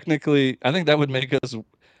would technically. I think that would make us.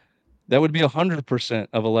 That would be 100%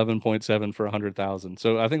 of 11.7 for 100,000.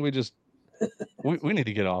 So I think we just we need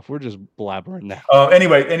to get off. We're just blabbering now.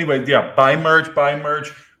 Anyway, yeah. Buy merch.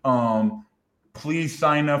 Please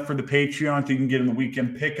sign up for the Patreon so you can get in the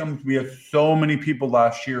weekend pick'ems. We had so many people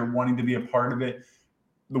last year wanting to be a part of it.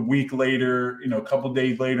 The week later, a couple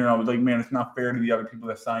days later, and I was like, man, it's not fair to the other people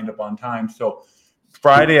that signed up on time. So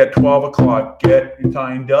Friday at 12 o'clock, get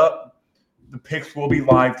signed up. The picks will be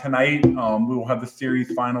live tonight. We will have the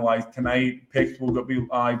series finalized tonight. Picks will be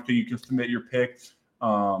live so you can submit your picks.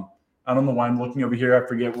 I don't know why I'm looking over here. I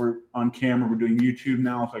forget we're on camera. We're doing YouTube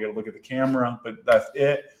now, so I got to look at the camera, but that's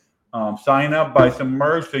it. Sign up, buy some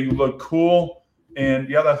merch so you look cool. And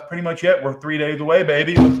yeah, that's pretty much it. We're 3 days away,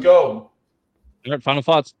 baby. Let's go. All right, final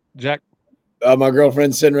thoughts, Jack. My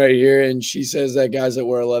girlfriend's sitting right here, and she says that guys that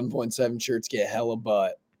wear 11.7 shirts get hella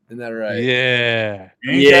butt. Isn't that right? Yeah.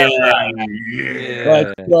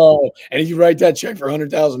 Let's go. And if you write that check for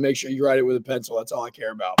 $100,000, make sure you write it with a pencil. That's all I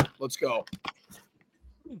care about. Let's go.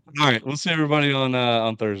 All right, we'll see everybody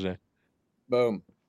on Thursday. Boom.